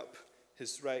giving up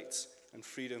his rights and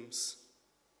freedoms.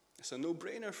 It's a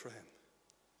no-brainer for him.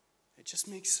 It just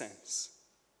makes sense.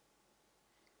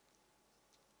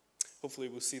 Hopefully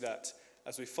we'll see that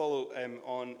as we follow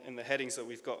on in the headings that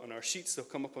we've got on our sheets. They'll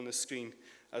come up on the screen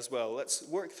as well. Let's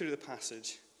work through the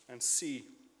passage and see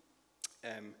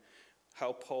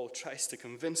how Paul tries to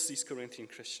convince these Corinthian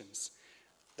Christians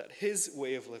that his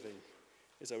way of living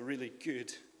is a really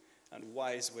good and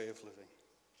wise way of living.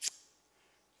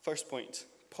 First point,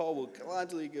 Paul will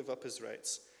gladly give up his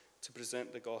rights to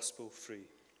present the gospel free.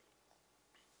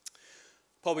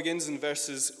 Paul begins in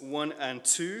verses 1 and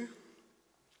 2.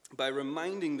 by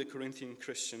reminding the Corinthian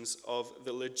Christians of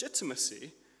the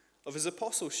legitimacy of his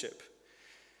apostleship.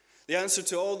 The answer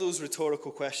to all those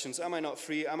rhetorical questions, am I not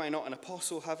free? Am I not an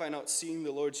apostle? Have I not seen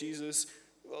the Lord Jesus?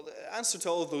 Well, the answer to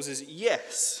all of those is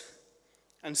yes.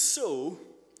 And so,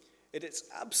 it is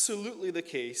absolutely the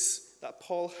case that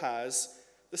Paul has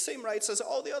the same rights as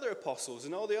all the other apostles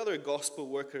and all the other gospel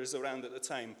workers around at the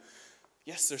time.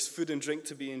 Yes, there's food and drink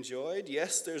to be enjoyed.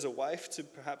 Yes, there's a wife to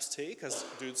perhaps take, as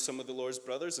do some of the Lord's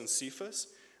brothers and Cephas.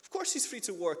 Of course, he's free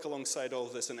to work alongside all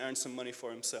of this and earn some money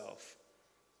for himself.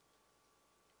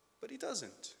 But he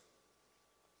doesn't.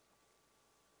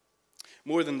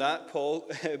 More than that, Paul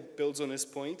builds on his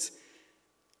point.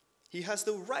 He has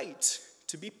the right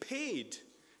to be paid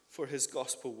for his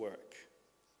gospel work.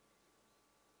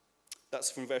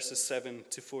 That's from verses 7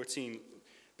 to 14.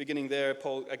 Beginning there,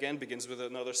 Paul again begins with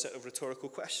another set of rhetorical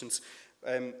questions.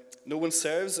 No one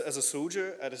serves as a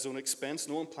soldier at his own expense.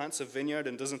 No one plants a vineyard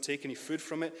and doesn't take any food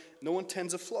from it. No one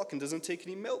tends a flock and doesn't take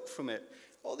any milk from it.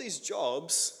 All these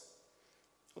jobs,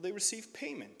 well, they receive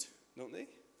payment, don't they?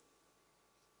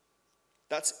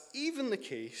 That's even the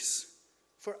case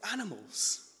for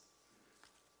animals.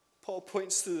 Paul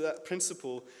points to that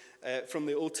principle from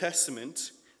the Old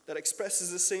Testament that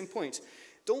expresses the same point.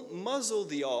 Don't muzzle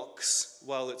the ox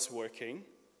while it's working.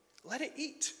 Let it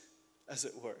eat as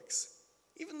it works.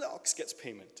 Even the ox gets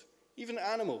payment. Even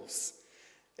animals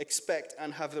expect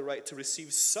and have the right to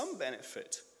receive some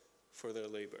benefit for their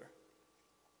labor.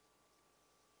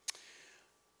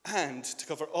 And to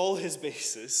cover all his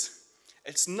bases,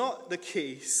 it's not the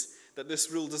case that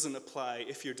this rule doesn't apply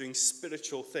if you're doing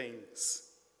spiritual things.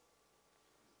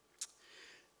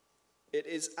 It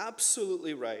is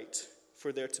absolutely right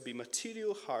for there to be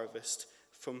material harvest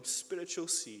from spiritual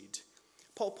seed.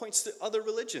 Paul points to other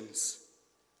religions,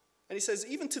 and he says,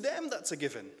 even to them that's a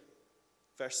given.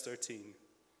 Verse 13.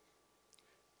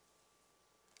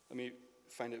 Let me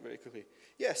find it very quickly.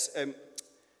 Yes,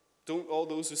 don't all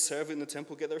those who serve in the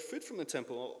temple get their food from the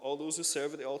temple? All those who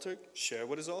serve at the altar share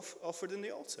what is offered in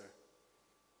the altar.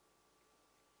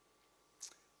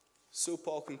 So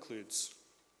Paul concludes,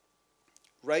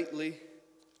 rightly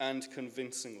and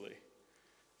convincingly.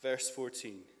 Verse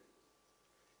 14,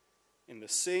 in the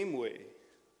same way,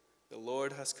 the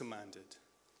Lord has commanded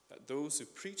that those who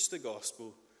preach the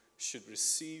gospel should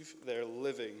receive their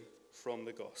living from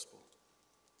the gospel.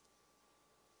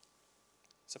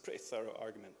 It's a pretty thorough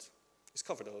argument. He's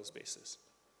covered all his bases.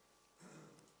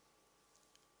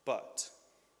 But,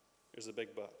 here's a big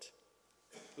but.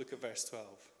 Look at verse 12.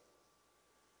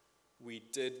 We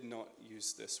did not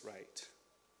use this right.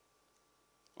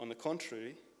 On the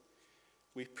contrary,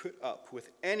 we put up with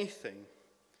anything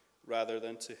rather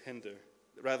than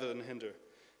hinder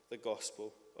the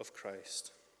gospel of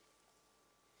Christ.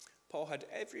 Paul had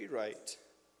every right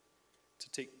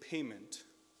to take payment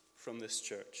from this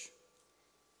church,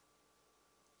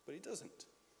 but he doesn't.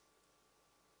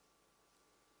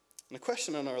 And the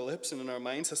question on our lips and in our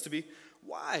minds has to be,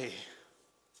 why?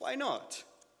 Why not?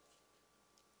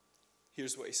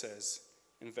 Here's what he says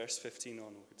in verse 15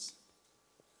 onwards.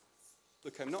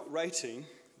 Look, I'm not writing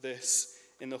this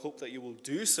in the hope that you will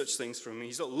do such things for me.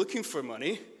 He's not looking for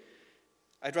money.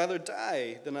 I'd rather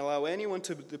die than allow anyone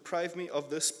to deprive me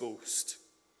of this boast.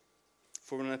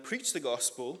 For when I preach the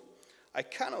gospel, I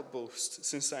cannot boast,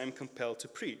 since I am compelled to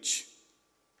preach.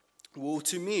 Woe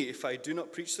to me if I do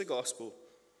not preach the gospel.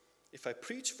 If I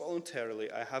preach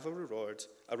voluntarily, I have a reward.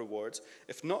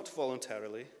 If not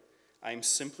voluntarily, I am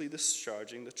simply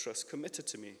discharging the trust committed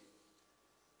to me.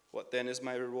 What then is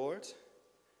my reward?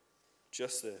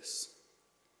 Just this,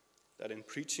 that in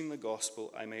preaching the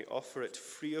gospel I may offer it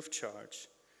free of charge,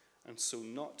 and so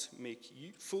not make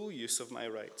full use of my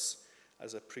rights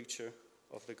as a preacher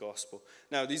of the gospel.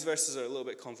 Now, these verses are a little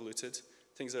bit convoluted.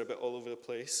 Things are a bit all over the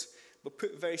place. But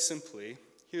put very simply,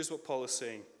 here's what Paul is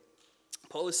saying.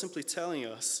 Paul is simply telling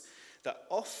us that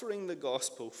offering the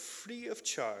gospel free of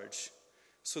charge,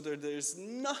 so that there's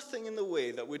nothing in the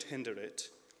way that would hinder it,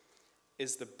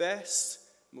 is the best,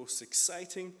 most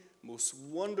exciting, most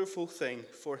wonderful thing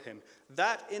for him.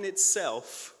 That in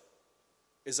itself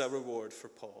is a reward for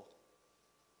Paul.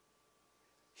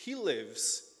 He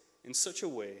lives in such a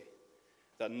way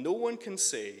that no one can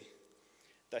say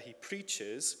that he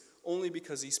preaches only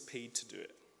because he's paid to do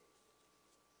it.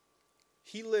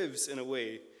 He lives in a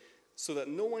way so that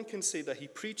no one can say that he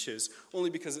preaches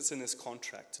only because it's in his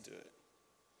contract to do it.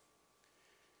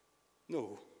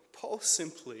 No, Paul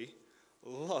simply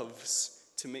loves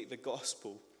to make the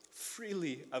gospel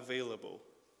freely available.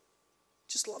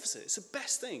 Just loves it. It's the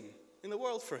best thing in the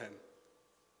world for him.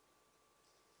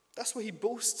 That's what he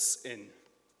boasts in.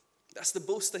 That's the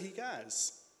boast that he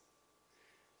has.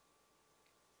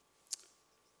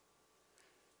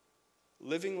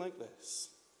 living like this,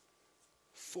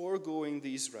 foregoing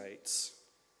these rights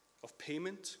of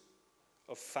payment,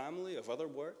 of family, of other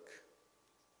work.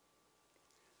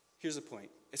 Here's the point.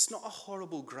 It's not a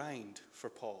horrible grind for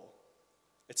Paul.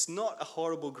 It's not a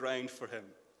horrible grind for him.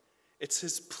 It's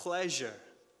his pleasure.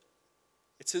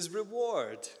 It's his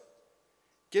reward.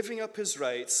 Giving up his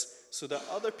rights so that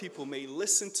other people may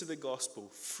listen to the gospel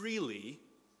freely,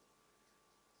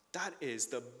 that is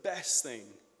the best thing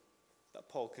that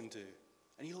Paul can do.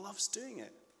 And he loves doing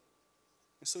it.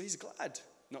 And so he's glad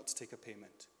not to take a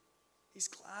payment. He's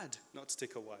glad not to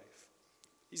take a wife.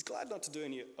 He's glad not to do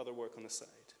any other work on the side.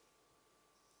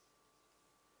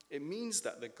 It means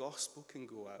that the gospel can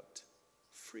go out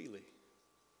freely.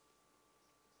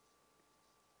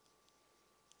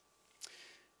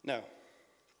 Now,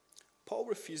 Paul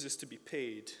refuses to be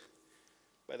paid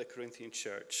by the Corinthian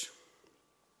church.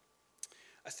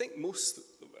 I think most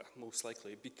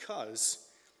likely because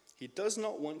he does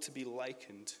not want to be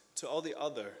likened to all the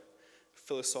other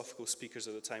philosophical speakers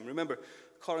of the time. Remember,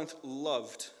 Corinth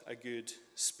loved a good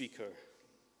speaker.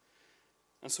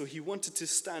 And so he wanted to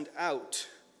stand out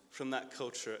from that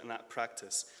culture and that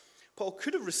practice. Paul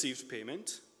could have received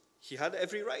payment. He had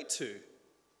every right to.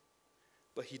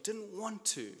 But he didn't want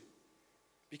to,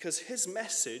 because his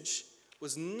message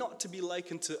was not to be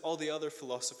likened to all the other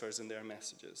philosophers in their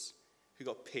messages who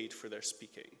got paid for their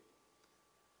speaking.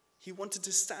 He wanted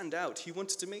to stand out. He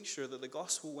wanted to make sure that the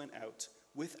gospel went out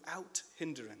without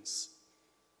hindrance.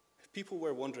 If people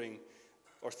were wondering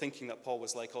or thinking that Paul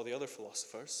was like all the other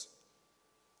philosophers,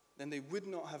 then they would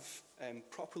not have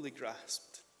properly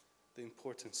grasped the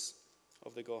importance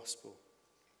of the gospel.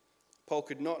 Paul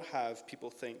could not have people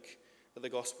think that the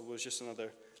gospel was just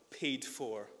another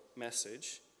paid-for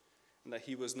message, and that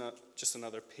he was not just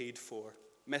another paid-for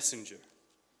messenger.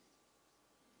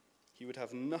 He would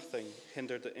have nothing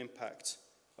hinder the impact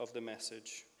of the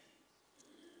message.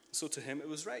 So to him, it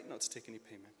was right not to take any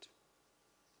payment.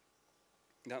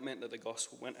 That meant that the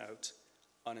gospel went out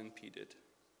unimpeded.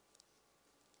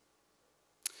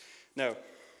 Now,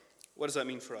 what does that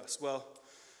mean for us? Well,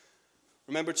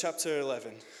 remember chapter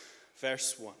 11,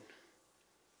 verse 1.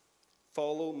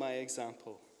 Follow my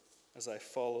example as I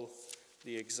follow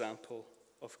the example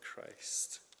of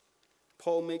Christ.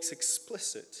 Paul makes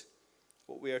explicit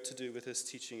what we are to do with his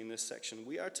teaching in this section.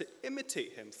 We are to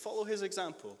imitate him, follow his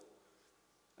example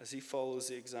as he follows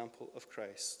the example of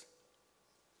Christ.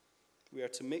 We are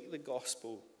to make the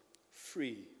gospel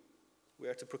free. We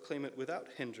are to proclaim it without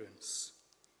hindrance.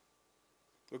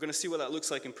 We're going to see what that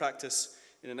looks like in practice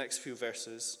in the next few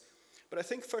verses. But I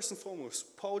think first and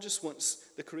foremost, Paul just wants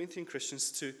the Corinthian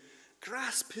Christians to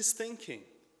grasp his thinking,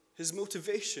 his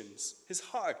motivations, his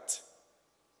heart.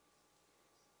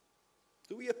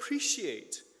 Do we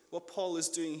appreciate what Paul is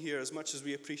doing here as much as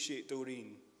we appreciate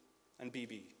Doreen and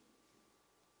BB?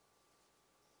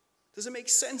 Does it make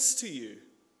sense to you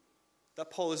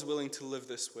that Paul is willing to live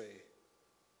this way?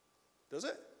 Does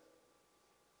it?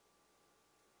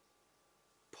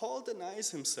 Paul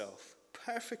denies himself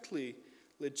perfectly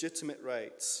legitimate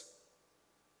rights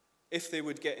if they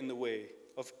would get in the way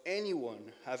of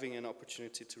anyone having an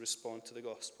opportunity to respond to the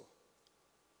gospel.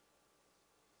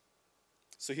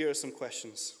 So here are some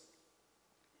questions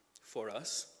for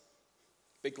us,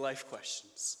 big life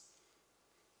questions.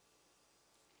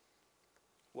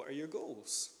 What are your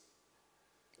goals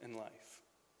in life?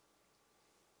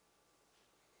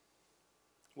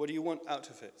 What do you want out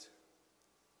of it?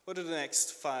 What do the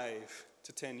next 5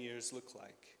 to 10 years look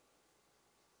like?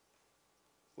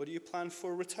 What do you plan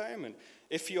for retirement?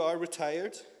 If you are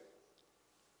retired,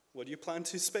 what do you plan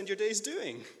to spend your days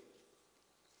doing?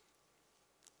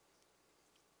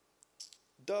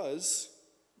 Does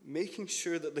making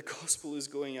sure that the gospel is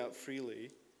going out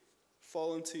freely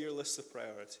fall into your list of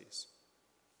priorities?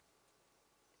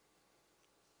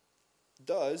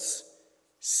 Does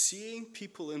seeing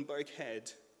people in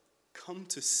Burghead come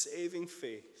to saving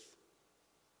faith,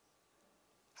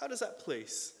 how does that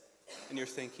place in your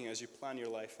thinking as you plan your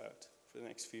life out for the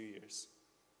next few years?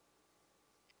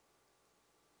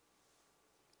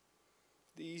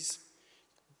 These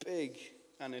big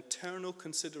and eternal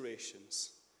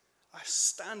considerations are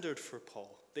standard for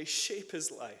Paul. They shape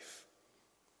his life.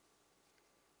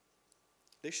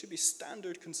 They should be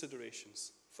standard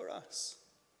considerations for us.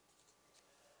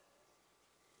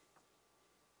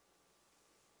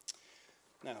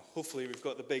 Now, hopefully we've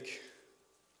got the big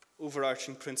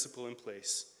overarching principle in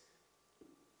place.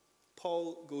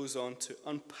 Paul goes on to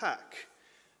unpack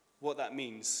what that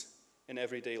means in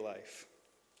everyday life.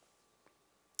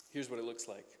 Here's what it looks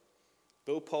like.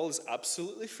 Though Paul is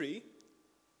absolutely free,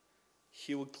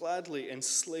 he will gladly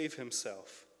enslave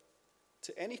himself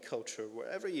to any culture,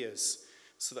 wherever he is,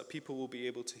 so that people will be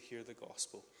able to hear the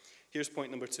gospel. Here's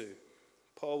point number 2.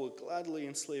 Paul will gladly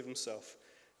enslave himself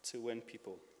to win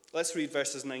people. Let's read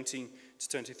verses 19 to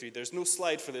 23. There's no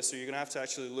slide for this, so you're going to have to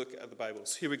actually look at the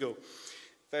Bibles. Here we go.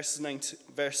 Verse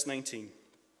 19.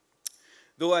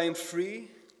 Though I am free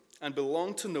and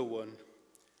belong to no one,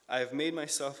 I have made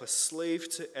myself a slave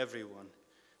to everyone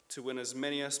to win as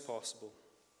many as possible.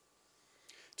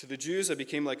 To the Jews I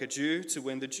became like a Jew to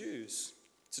win the Jews.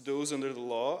 To those under the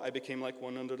law I became like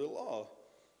one under the law,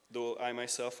 though I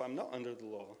myself am not under the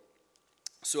law,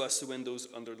 so as to win those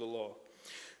under the law.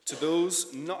 To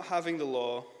those not having the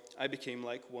law, I became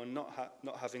like one not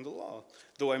having the law,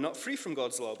 though I'm not free from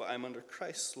God's law, but I'm under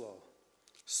Christ's law,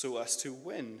 so as to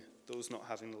win those not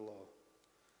having the law.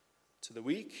 To the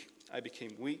weak, I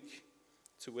became weak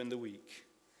to win the weak.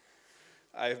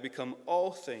 I have become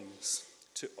all things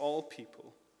to all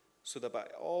people, so that by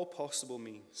all possible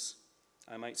means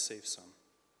I might save some.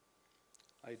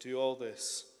 I do all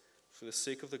this for the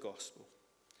sake of the gospel,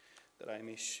 that I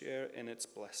may share in its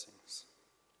blessings.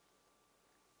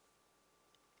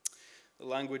 The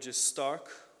language is stark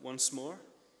once more.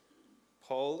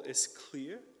 Paul is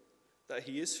clear that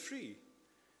he is free.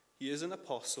 He is an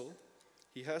apostle.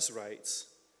 He has rights.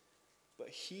 But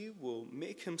he will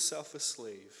make himself a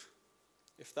slave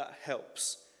if that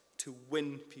helps to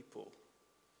win people.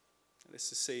 That is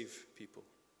to save people.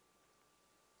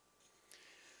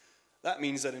 That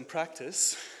means that in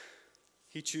practice,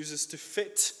 he chooses to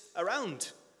fit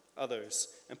around others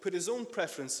and put his own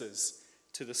preferences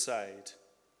to the side.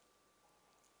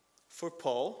 For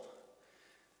Paul,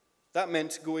 that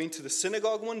meant going to the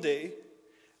synagogue one day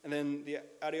and then the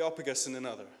Areopagus in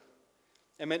another.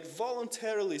 It meant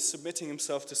voluntarily submitting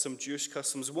himself to some Jewish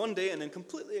customs one day and then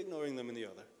completely ignoring them in the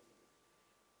other.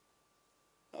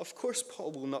 Now, of course,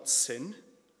 Paul will not sin.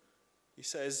 He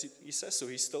says so.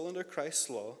 He's still under Christ's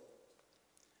law.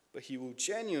 But he will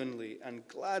genuinely and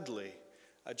gladly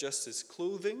adjust his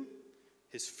clothing,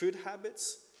 his food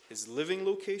habits, his living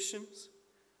locations,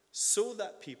 so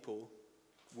that people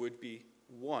would be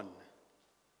one,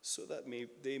 so that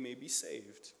they may be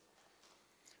saved.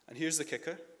 And here's the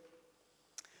kicker.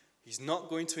 He's not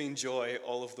going to enjoy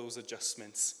all of those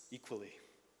adjustments equally,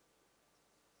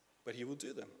 but he will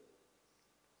do them.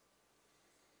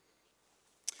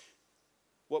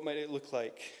 What might it look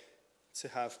like to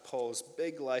have Paul's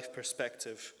big life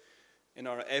perspective in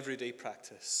our everyday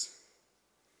practice?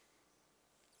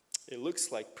 It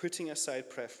looks like putting aside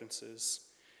preferences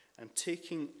and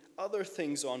taking other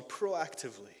things on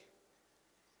proactively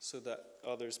so that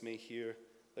others may hear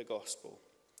the gospel.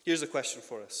 Here's a question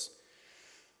for us.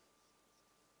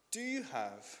 Do you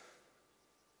have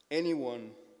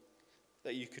anyone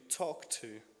that you could talk to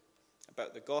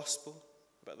about the gospel,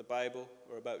 about the Bible,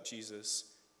 or about Jesus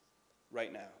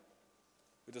right now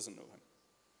who doesn't know him?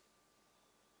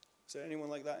 Is there anyone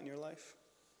like that in your life?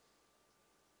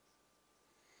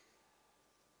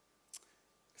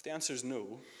 If the answer is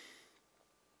no,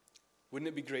 wouldn't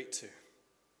it be great to?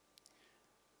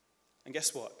 And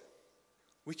guess what?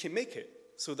 We can make it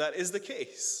so that is the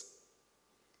case.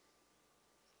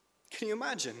 Can you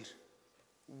imagine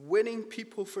winning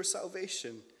people for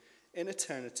salvation in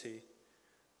eternity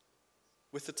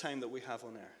with the time that we have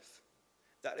on earth?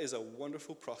 That is a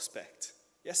wonderful prospect.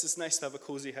 Yes, it's nice to have a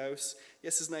cozy house.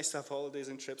 Yes, it's nice to have holidays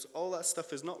and trips. All that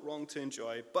stuff is not wrong to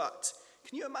enjoy. But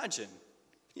can you imagine?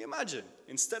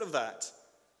 Instead of that,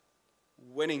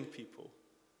 winning people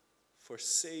for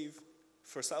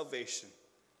salvation,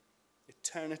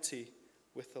 eternity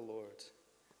with the Lord.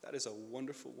 That is a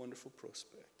wonderful, wonderful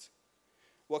prospect.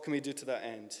 What can we do to that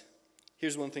end?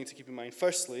 Here's one thing to keep in mind.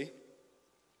 Firstly,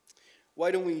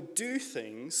 why don't we do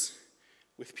things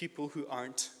with people who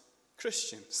aren't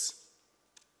Christians?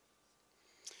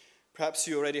 Perhaps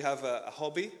you already have a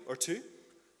hobby or two.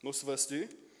 Most of us do.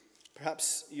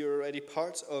 Perhaps you're already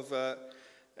part of a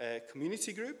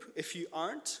community group. If you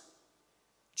aren't,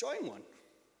 join one.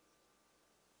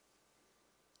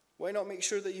 Why not make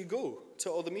sure that you go to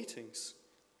all the meetings?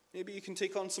 Maybe you can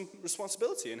take on some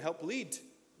responsibility and help lead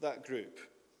that group.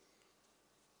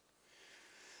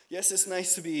 Yes, it's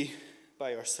nice to be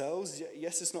by ourselves.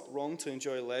 Yes, it's not wrong to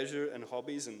enjoy leisure and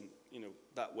hobbies and,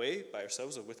 that way, by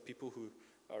ourselves or with people who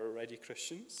are already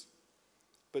Christians.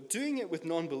 But doing it with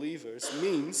non-believers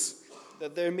means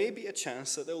that there may be a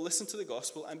chance that they'll listen to the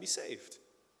gospel and be saved.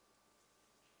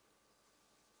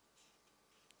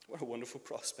 What a wonderful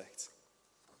prospect.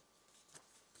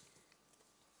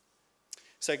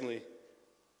 Secondly,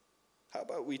 how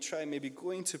about we try maybe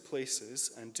going to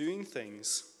places and doing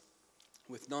things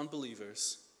with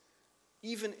non-believers,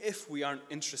 even if we aren't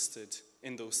interested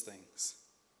in those things?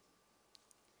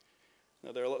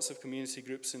 Now, there are lots of community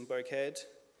groups in Burghead.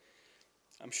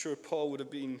 I'm sure Paul would have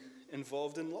been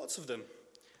involved in lots of them,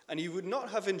 and he would not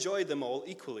have enjoyed them all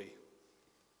equally.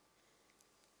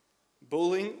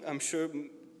 Bowling, I'm sure,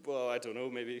 well, I don't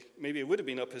know, maybe it would have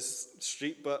been up his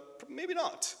street, but maybe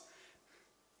not.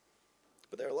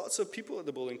 But there are lots of people at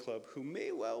the bowling club who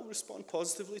may well respond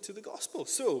positively to the gospel.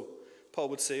 So, Paul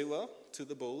would say, well, to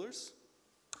the bowlers,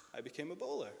 I became a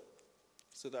bowler,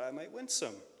 so that I might win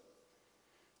some.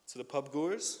 To the pub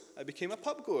goers, I became a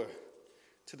pub goer.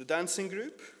 To the dancing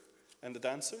group and the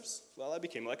dancers, well, I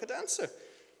became like a dancer.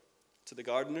 To the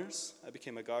gardeners, I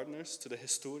became a gardener. To the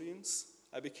historians,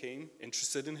 I became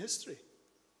interested in history.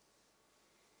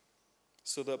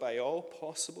 So that by all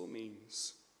possible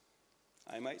means,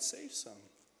 I might save some.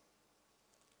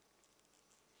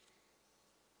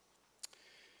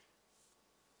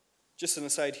 Just an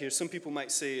aside here, some people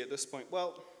might say at this point,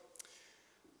 well,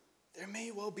 there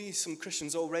may well be some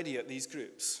Christians already at these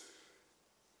groups,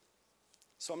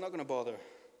 so I'm not going to bother.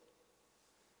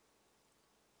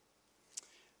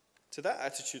 To that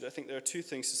attitude, I think there are two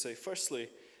things to say. Firstly,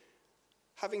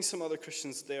 having some other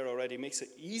Christians there already makes it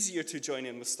easier to join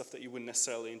in with stuff that you wouldn't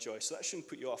necessarily enjoy, so that shouldn't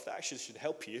put you off. That actually should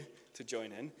help you to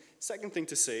join in. Second thing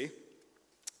to say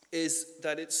is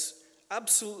that it's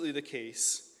absolutely the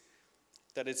case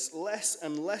that it's less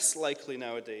and less likely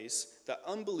nowadays that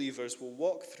unbelievers will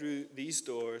walk through these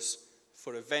doors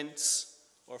for events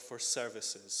or for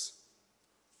services.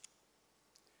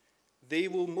 They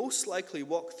will most likely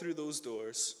walk through those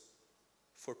doors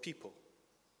for people.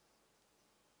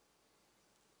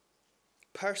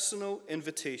 Personal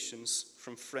invitations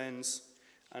from friends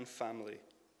and family.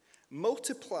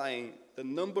 Multiplying the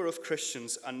number of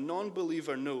Christians a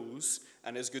non-believer knows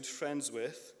and is good friends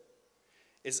with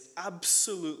is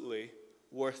absolutely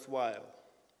worthwhile.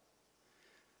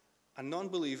 A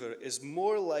non-believer is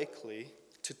more likely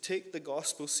to take the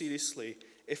gospel seriously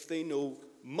if they know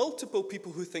multiple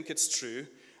people who think it's true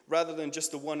rather than just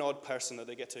the one odd person that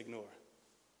they get to ignore.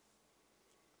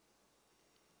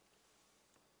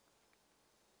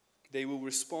 They will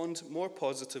respond more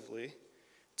positively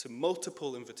to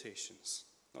multiple invitations,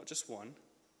 not just one.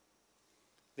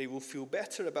 They will feel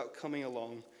better about coming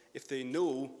along if they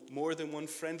know more than one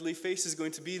friendly face is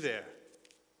going to be there.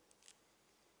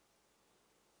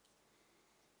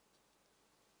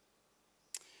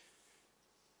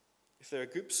 If there are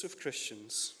groups of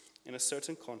Christians in a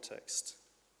certain context,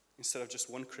 instead of just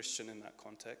one Christian in that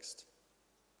context,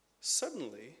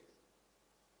 suddenly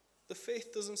the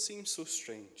faith doesn't seem so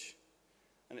strange,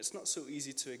 and it's not so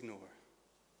easy to ignore.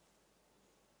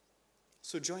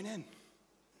 So join in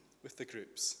with the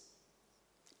groups,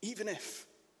 even if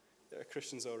there are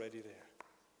Christians already there.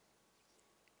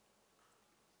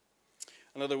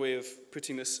 Another way of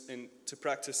putting this into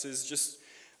practice is just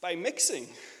by mixing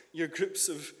your groups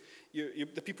of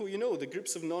the people you know, the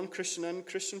groups of non-Christian and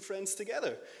Christian friends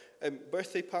together.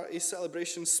 Birthday parties,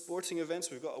 celebrations, sporting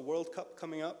events. We've got a World Cup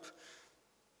coming up.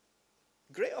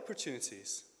 Great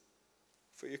opportunities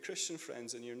for your Christian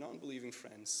friends and your non-believing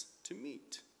friends to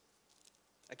meet.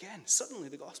 Again, suddenly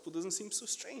the gospel doesn't seem so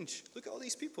strange. Look at all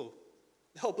these people.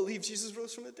 They all believe Jesus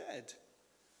rose from the dead.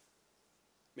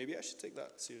 Maybe I should take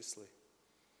that seriously.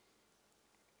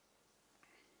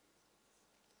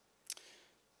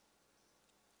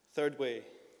 Third way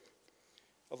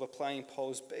of applying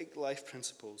Paul's big life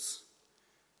principles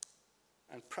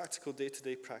and practical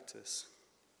day-to-day practice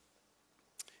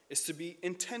is to be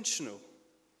intentional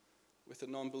with the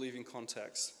non-believing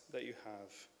context that you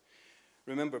have.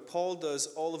 Remember, Paul does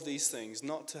all of these things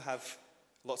not to have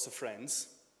lots of friends.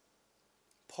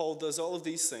 Paul does all of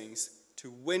these things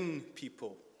to win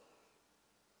people.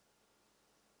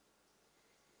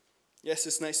 Yes,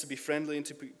 it's nice to be friendly and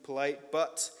to be polite,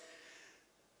 but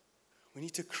we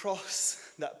need to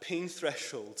cross that pain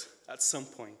threshold at some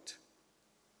point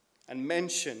and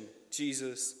mention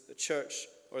Jesus, the church,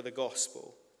 or the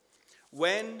gospel.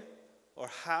 When or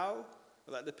how,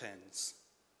 well, that depends.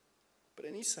 But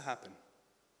it needs to happen.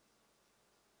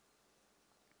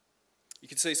 You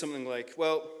could say something like,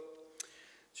 well,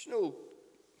 do you know,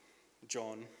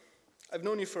 John, I've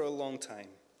known you for a long time.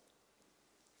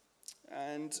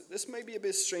 And this may be a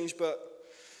bit strange, but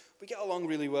we get along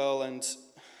really well, and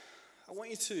I want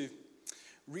you to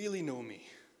really know me.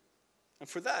 And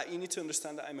for that, you need to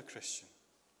understand that I'm a Christian.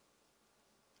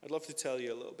 I'd love to tell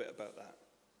you a little bit about that.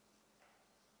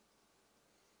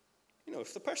 You know,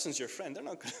 if the person's your friend, they're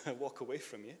not going to walk away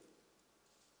from you.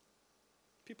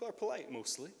 People are polite,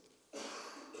 mostly.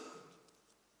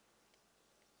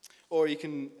 Or you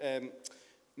can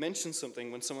mention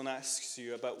something when someone asks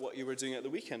you about what you were doing at the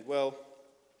weekend. Well,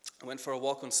 I went for a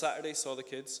walk on Saturday, saw the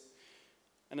kids.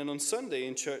 And then on Sunday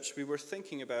in church, we were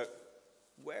thinking about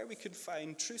where we could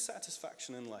find true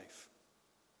satisfaction in life.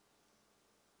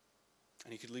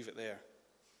 And you could leave it there.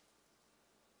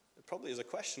 There probably is a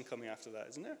question coming after that,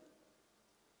 isn't there?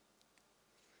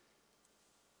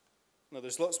 Now,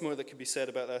 there's lots more that could be said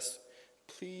about this.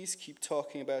 Please keep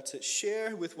talking about it.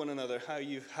 Share with one another how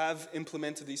you have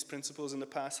implemented these principles in the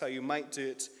past, how you might do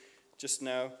it just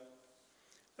now.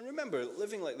 And remember,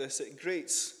 living like this, it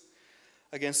grates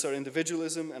against our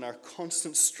individualism and our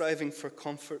constant striving for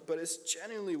comfort, but it's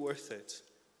genuinely worth it.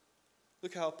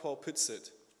 Look how Paul puts it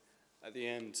at the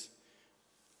end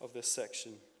of this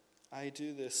section. I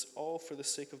do this all for the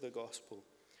sake of the gospel,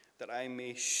 that I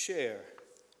may share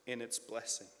in its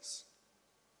blessings.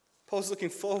 Paul's looking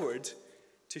forward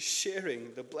to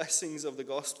sharing the blessings of the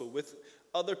gospel with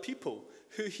other people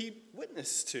who he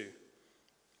witnessed to.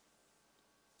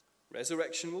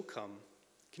 Resurrection will come.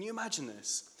 Can you imagine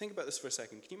this? Think about this for a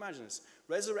second. Can you imagine this?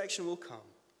 Resurrection will come.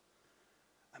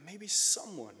 And maybe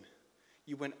someone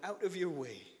you went out of your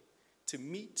way to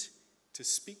meet, to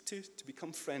speak to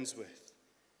become friends with,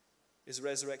 is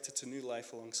resurrected to new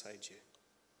life alongside you.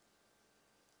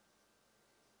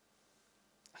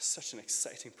 That's such an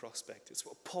exciting prospect. It's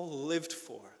what Paul lived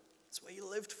for. It's what he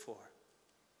lived for.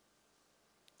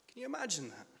 Can you imagine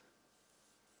that?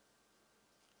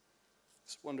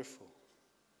 It's wonderful.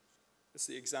 It's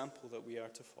the example that we are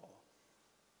to follow.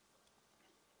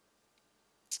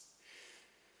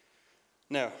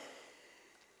 Now,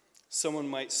 someone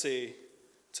might say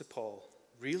to Paul,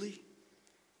 really?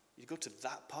 You'd go to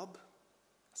that pub?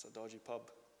 That's a dodgy pub.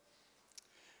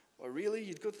 Or really,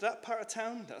 you'd go to that part of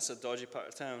town? That's a dodgy part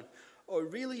of town. Or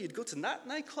really, you'd go to that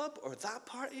nightclub or that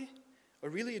party? Or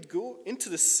really, you'd go into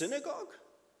the synagogue?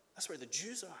 That's where the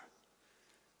Jews are.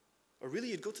 Or really,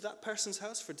 you'd go to that person's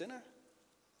house for dinner?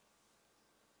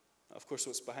 Of course,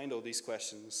 what's behind all these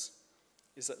questions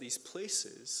is that these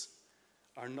places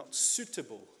are not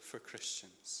suitable for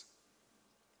Christians.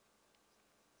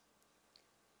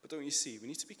 But don't you see, we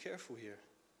need to be careful here.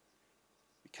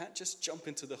 We can't just jump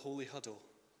into the holy huddle.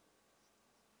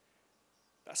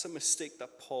 That's a mistake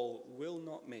that Paul will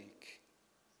not make.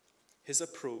 His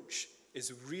approach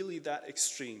is really that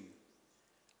extreme.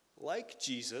 Like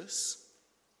Jesus,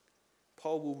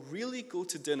 Paul will really go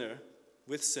to dinner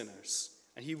with sinners,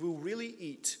 and he will really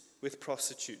eat with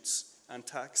prostitutes and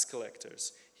tax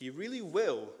collectors. He really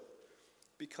will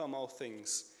become all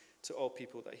things to all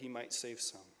people that he might save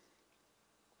some.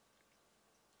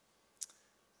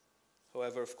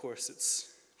 However, of course,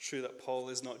 it's true that Paul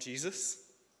is not Jesus,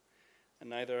 and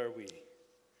neither are we.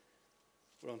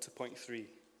 We're on to point 3.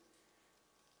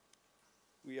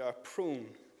 We are prone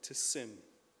to sin,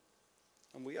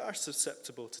 and we are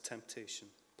susceptible to temptation.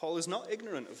 Paul is not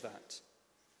ignorant of that,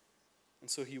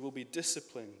 and so he will be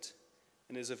disciplined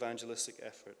in his evangelistic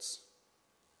efforts.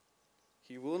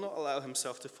 He will not allow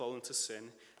himself to fall into sin.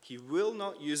 He will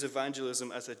not use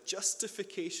evangelism as a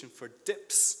justification for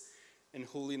dips in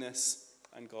holiness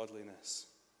and godliness.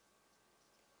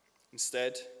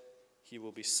 Instead, he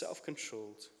will be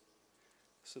self-controlled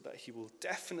so that he will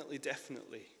definitely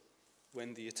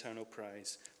win the eternal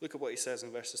prize. Look at what he says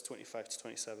in verses 25 to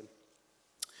 27.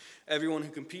 Everyone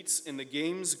who competes in the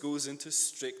games goes into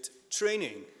strict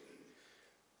training.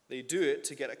 They do it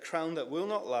to get a crown that will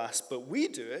not last, but we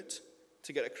do it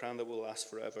to get a crown that will last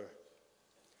forever.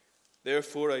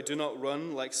 Therefore, I do not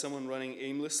run like someone running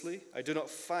aimlessly. I do not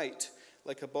fight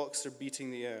like a boxer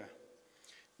beating the air.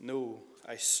 No,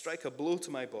 I strike a blow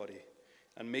to my body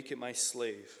and make it my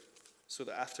slave, so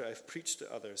that after I've preached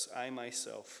to others, I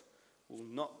myself will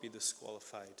not be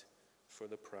disqualified for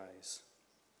the prize.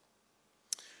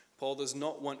 Paul does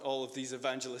not want all of these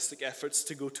evangelistic efforts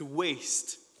to go to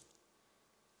waste.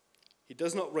 He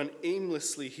does not run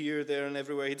aimlessly here, there, and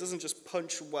everywhere. He doesn't just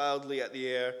punch wildly at the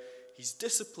air. He's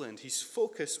disciplined. He's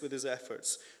focused with his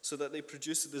efforts so that they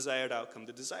produce the desired outcome.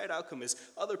 The desired outcome is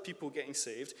other people getting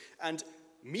saved and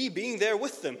me being there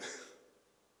with them.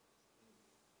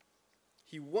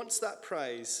 He wants that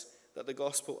prize that the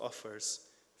gospel offers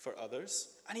for others,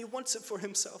 and he wants it for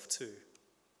himself too.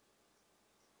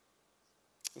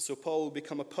 And so Paul will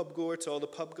become a pub goer to all the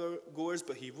pub goers,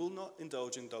 but he will not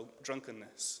indulge in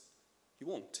drunkenness. He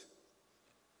won't.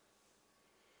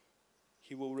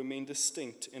 He will remain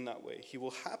distinct in that way. He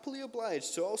will happily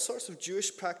oblige to all sorts of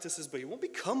Jewish practices, but he won't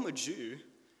become a Jew.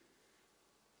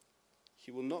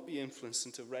 He will not be influenced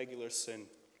into regular sin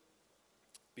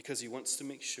because he wants to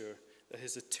make sure that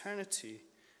his eternity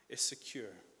is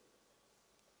secure.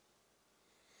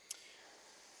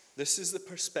 This is the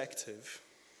perspective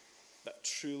that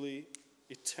truly,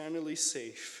 eternally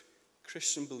safe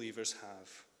Christian believers have.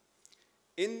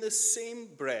 In the same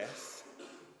breath,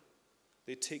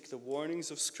 They take the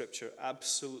warnings of Scripture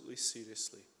absolutely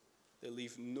seriously. They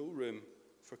leave no room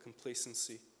for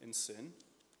complacency in sin.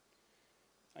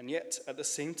 And yet, at the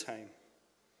same time,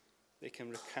 they can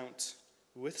recount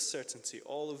with certainty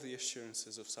all of the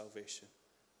assurances of salvation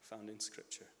found in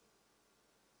Scripture.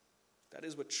 That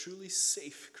is what truly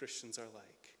safe Christians are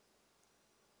like.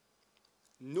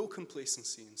 No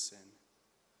complacency in sin.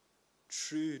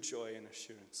 True joy and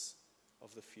assurance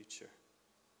of the future.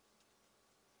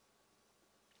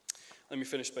 Let me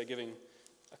finish by giving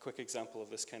a quick example of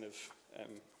this kind of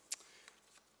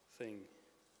thing.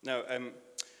 Now,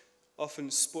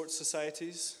 often sports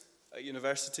societies at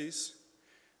universities,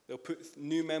 they'll put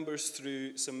new members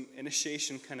through some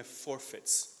initiation kind of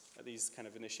forfeits at these kind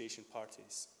of initiation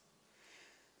parties.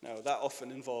 Now, that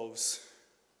often involves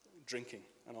drinking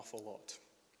an awful lot,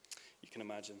 you can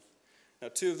imagine. Now,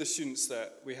 two of the students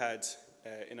that we had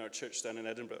in our church down in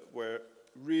Edinburgh were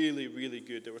really, really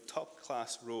good. They were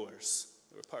top-class rowers.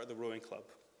 They were part of the rowing club.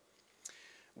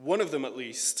 One of them, at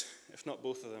least, if not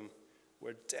both of them,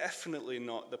 were definitely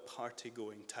not the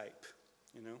party-going type,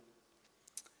 you know.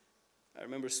 I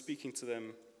remember speaking to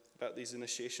them about these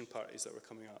initiation parties that were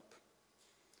coming up.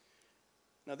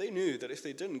 Now, they knew that if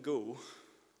they didn't go,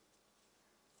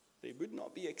 they would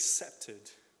not be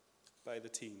accepted by the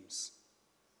teams.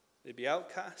 They'd be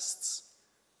outcasts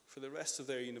for the rest of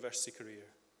their university career.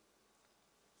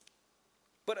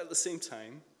 But at the same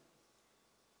time,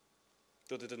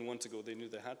 though they didn't want to go, they knew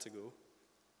they had to go.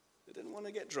 They didn't want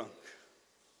to get drunk.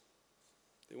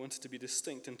 They wanted to be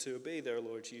distinct and to obey their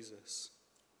Lord Jesus.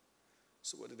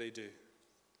 So what did they do?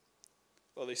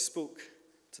 Well, they spoke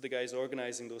to the guys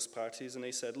organizing those parties, and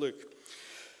they said, look,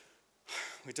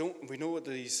 we know what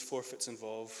these forfeits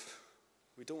involve.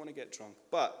 We don't want to get drunk,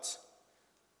 but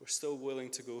we're still willing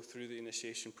to go through the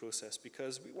initiation process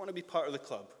because we want to be part of the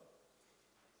club.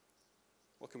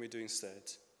 What can we do instead?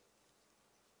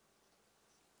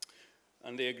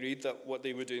 And they agreed that what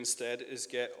they would do instead is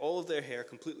get all of their hair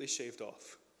completely shaved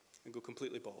off and go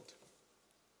completely bald.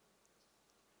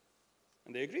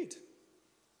 And they agreed.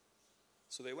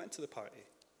 So they went to the party.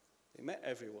 They met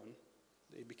everyone.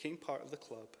 They became part of the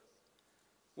club.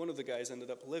 One of the guys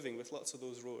ended up living with lots of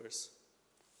those rowers.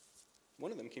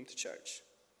 One of them came to church.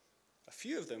 A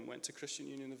few of them went to Christian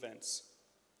Union events.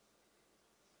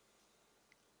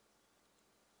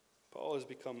 Paul has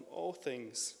become all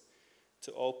things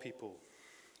to all people,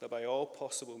 that by all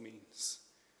possible means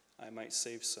I might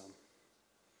save some.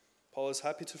 Paul is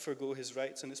happy to forgo his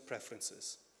rights and his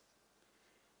preferences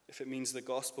if it means the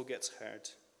gospel gets heard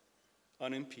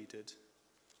unimpeded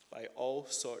by all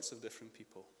sorts of different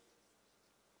people.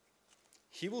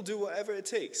 He will do whatever it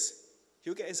takes.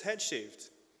 He'll get his head shaved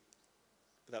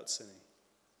without sinning.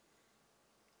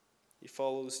 He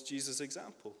follows Jesus'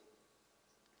 example,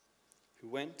 who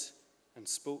went and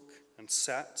spoke and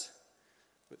sat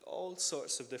with all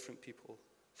sorts of different people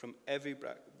from every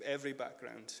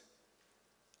background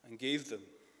and gave them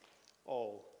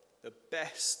all the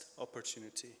best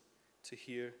opportunity to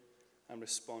hear and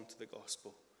respond to the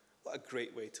gospel. What a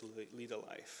great way to lead a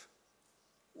life.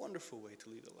 Wonderful way to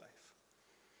lead a life.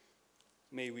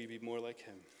 May we be more like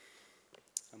him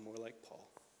and more like Paul.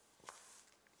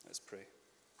 Let's pray.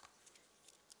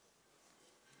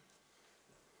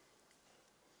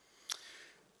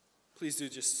 Please do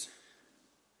just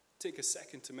take a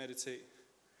second to meditate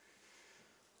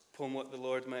upon what the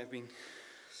Lord might have been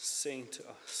saying to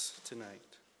us tonight.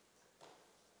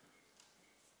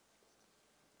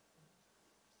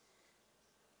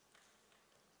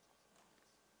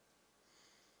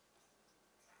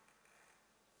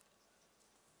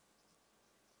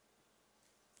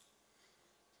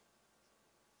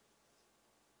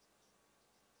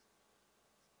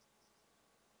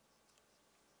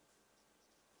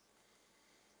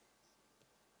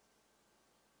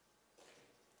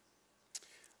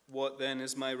 What then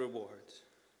is my reward?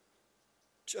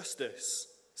 Just this,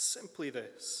 simply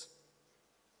this,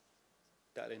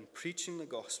 that in preaching the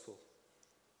gospel,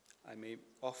 I may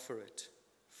offer it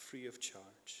free of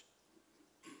charge.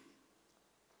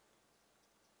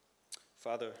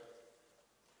 Father,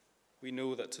 we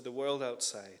know that to the world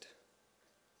outside,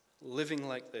 living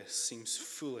like this seems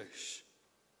foolish.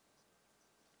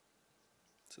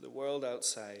 To the world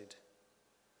outside,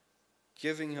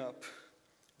 giving up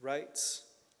rights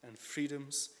and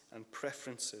freedoms and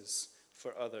preferences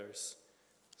for others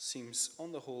seems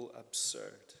on the whole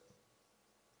absurd.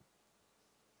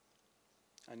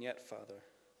 And yet, Father,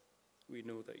 we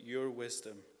know that your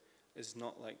wisdom is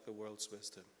not like the world's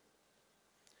wisdom.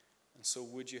 And so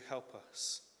would you help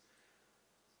us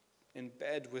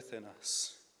embed within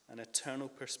us an eternal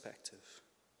perspective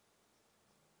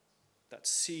that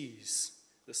sees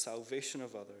the salvation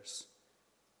of others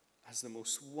as the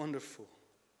most wonderful,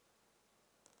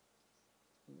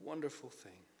 wonderful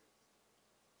thing.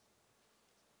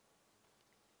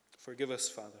 Forgive us,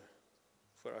 Father,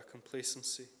 for our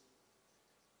complacency,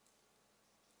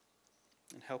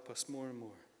 and help us more and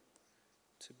more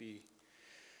to be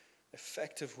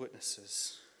effective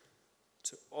witnesses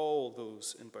to all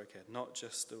those in Burghead, not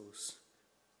just those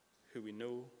who we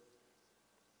know.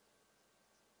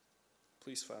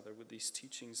 Please, Father, with these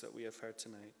teachings that we have heard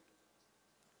tonight,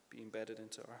 be embedded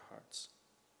into our hearts.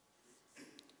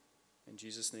 In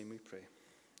Jesus' name we pray.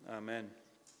 Amen.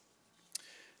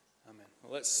 Amen.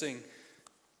 Well, let's sing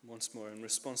once more in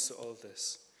response to all of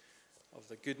this, of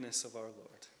the goodness of our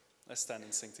Lord. Let's stand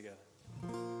and sing together.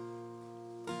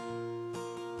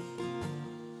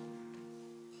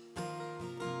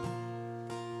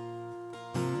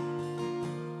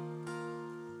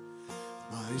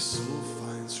 My soul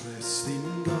finds rest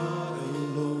in God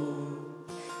alone,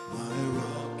 my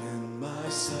rock and my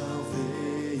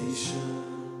salvation,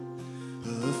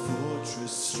 a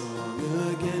fortress strong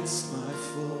against my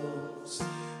foes,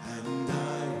 and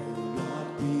I will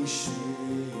not be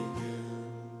shaken.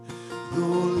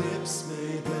 Though lips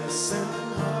may bless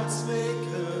and hearts may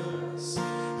curse,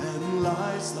 and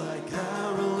lies like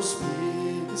arrows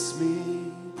pierce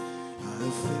me,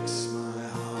 I'll fix my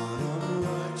heart on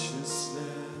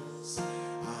righteousness.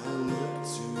 I'll look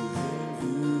to him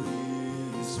who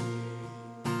hears me.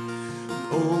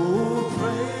 Oh,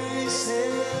 praise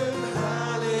him,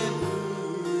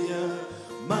 hallelujah,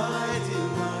 my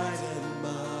delight and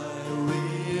my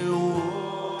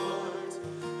reward,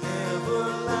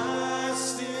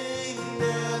 everlasting,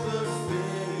 never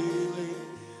failing,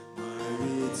 my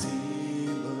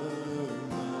Redeemer,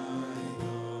 my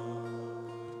God.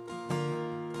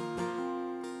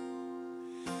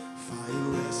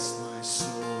 Find rest, my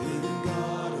soul, in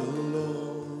God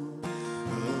alone,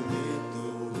 amid the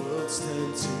world's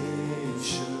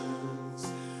temptations.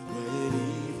 When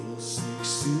evil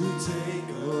seeks to take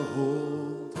a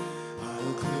hold,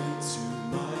 I'll cling to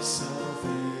my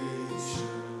salvation.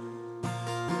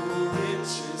 Though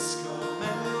riches come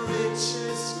and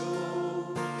riches go,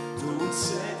 don't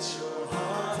set your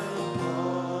heart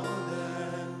upon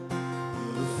them.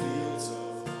 The fields of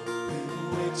hope in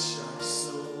which I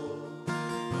sow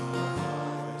are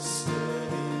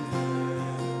harvested in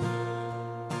heaven.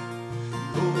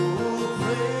 Oh,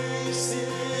 praise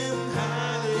him,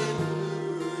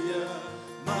 hallelujah,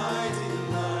 my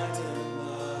delight and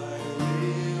my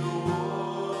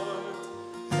reward,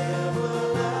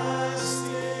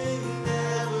 everlasting,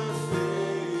 never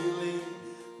failing,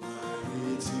 my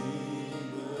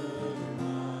Redeemer,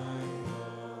 my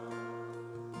God.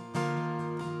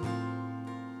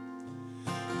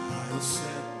 I'll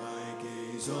set my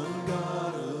gaze on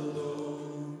God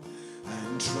alone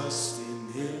and trust in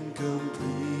him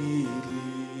completely.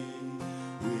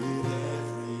 With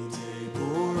every day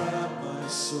pour out my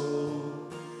soul,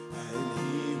 and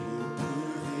he will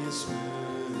prove his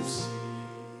mercy.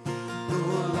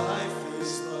 Though life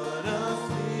is but a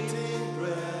fleeting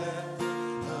breath,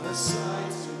 a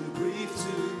sight too brief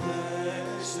to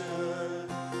measure,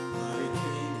 my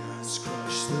King has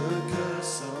crushed the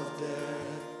curse of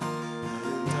death,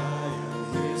 and I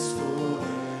am his forever.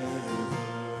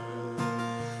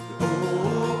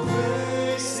 Oh,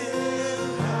 praise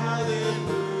him,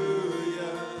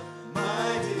 hallelujah, my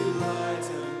delight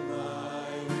and my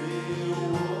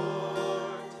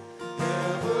reward,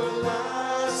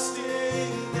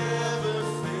 everlasting, never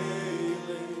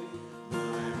failing,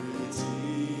 my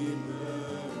Redeemer,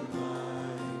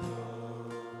 my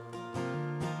God.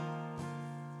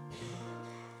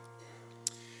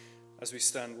 As we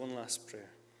stand, one last prayer.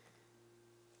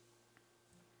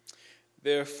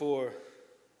 Therefore,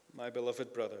 my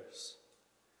beloved brothers,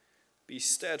 be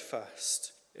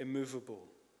steadfast, immovable,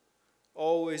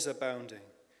 always abounding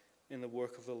in the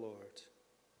work of the Lord,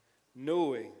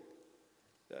 knowing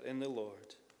that in the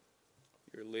Lord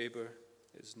your labor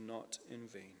is not in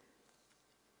vain.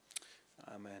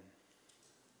 Amen.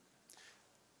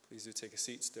 Please do take a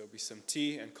seat. There will be some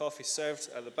tea and coffee served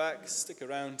at the back. Stick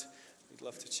around. We'd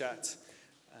love to chat.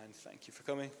 And thank you for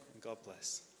coming, and God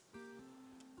bless.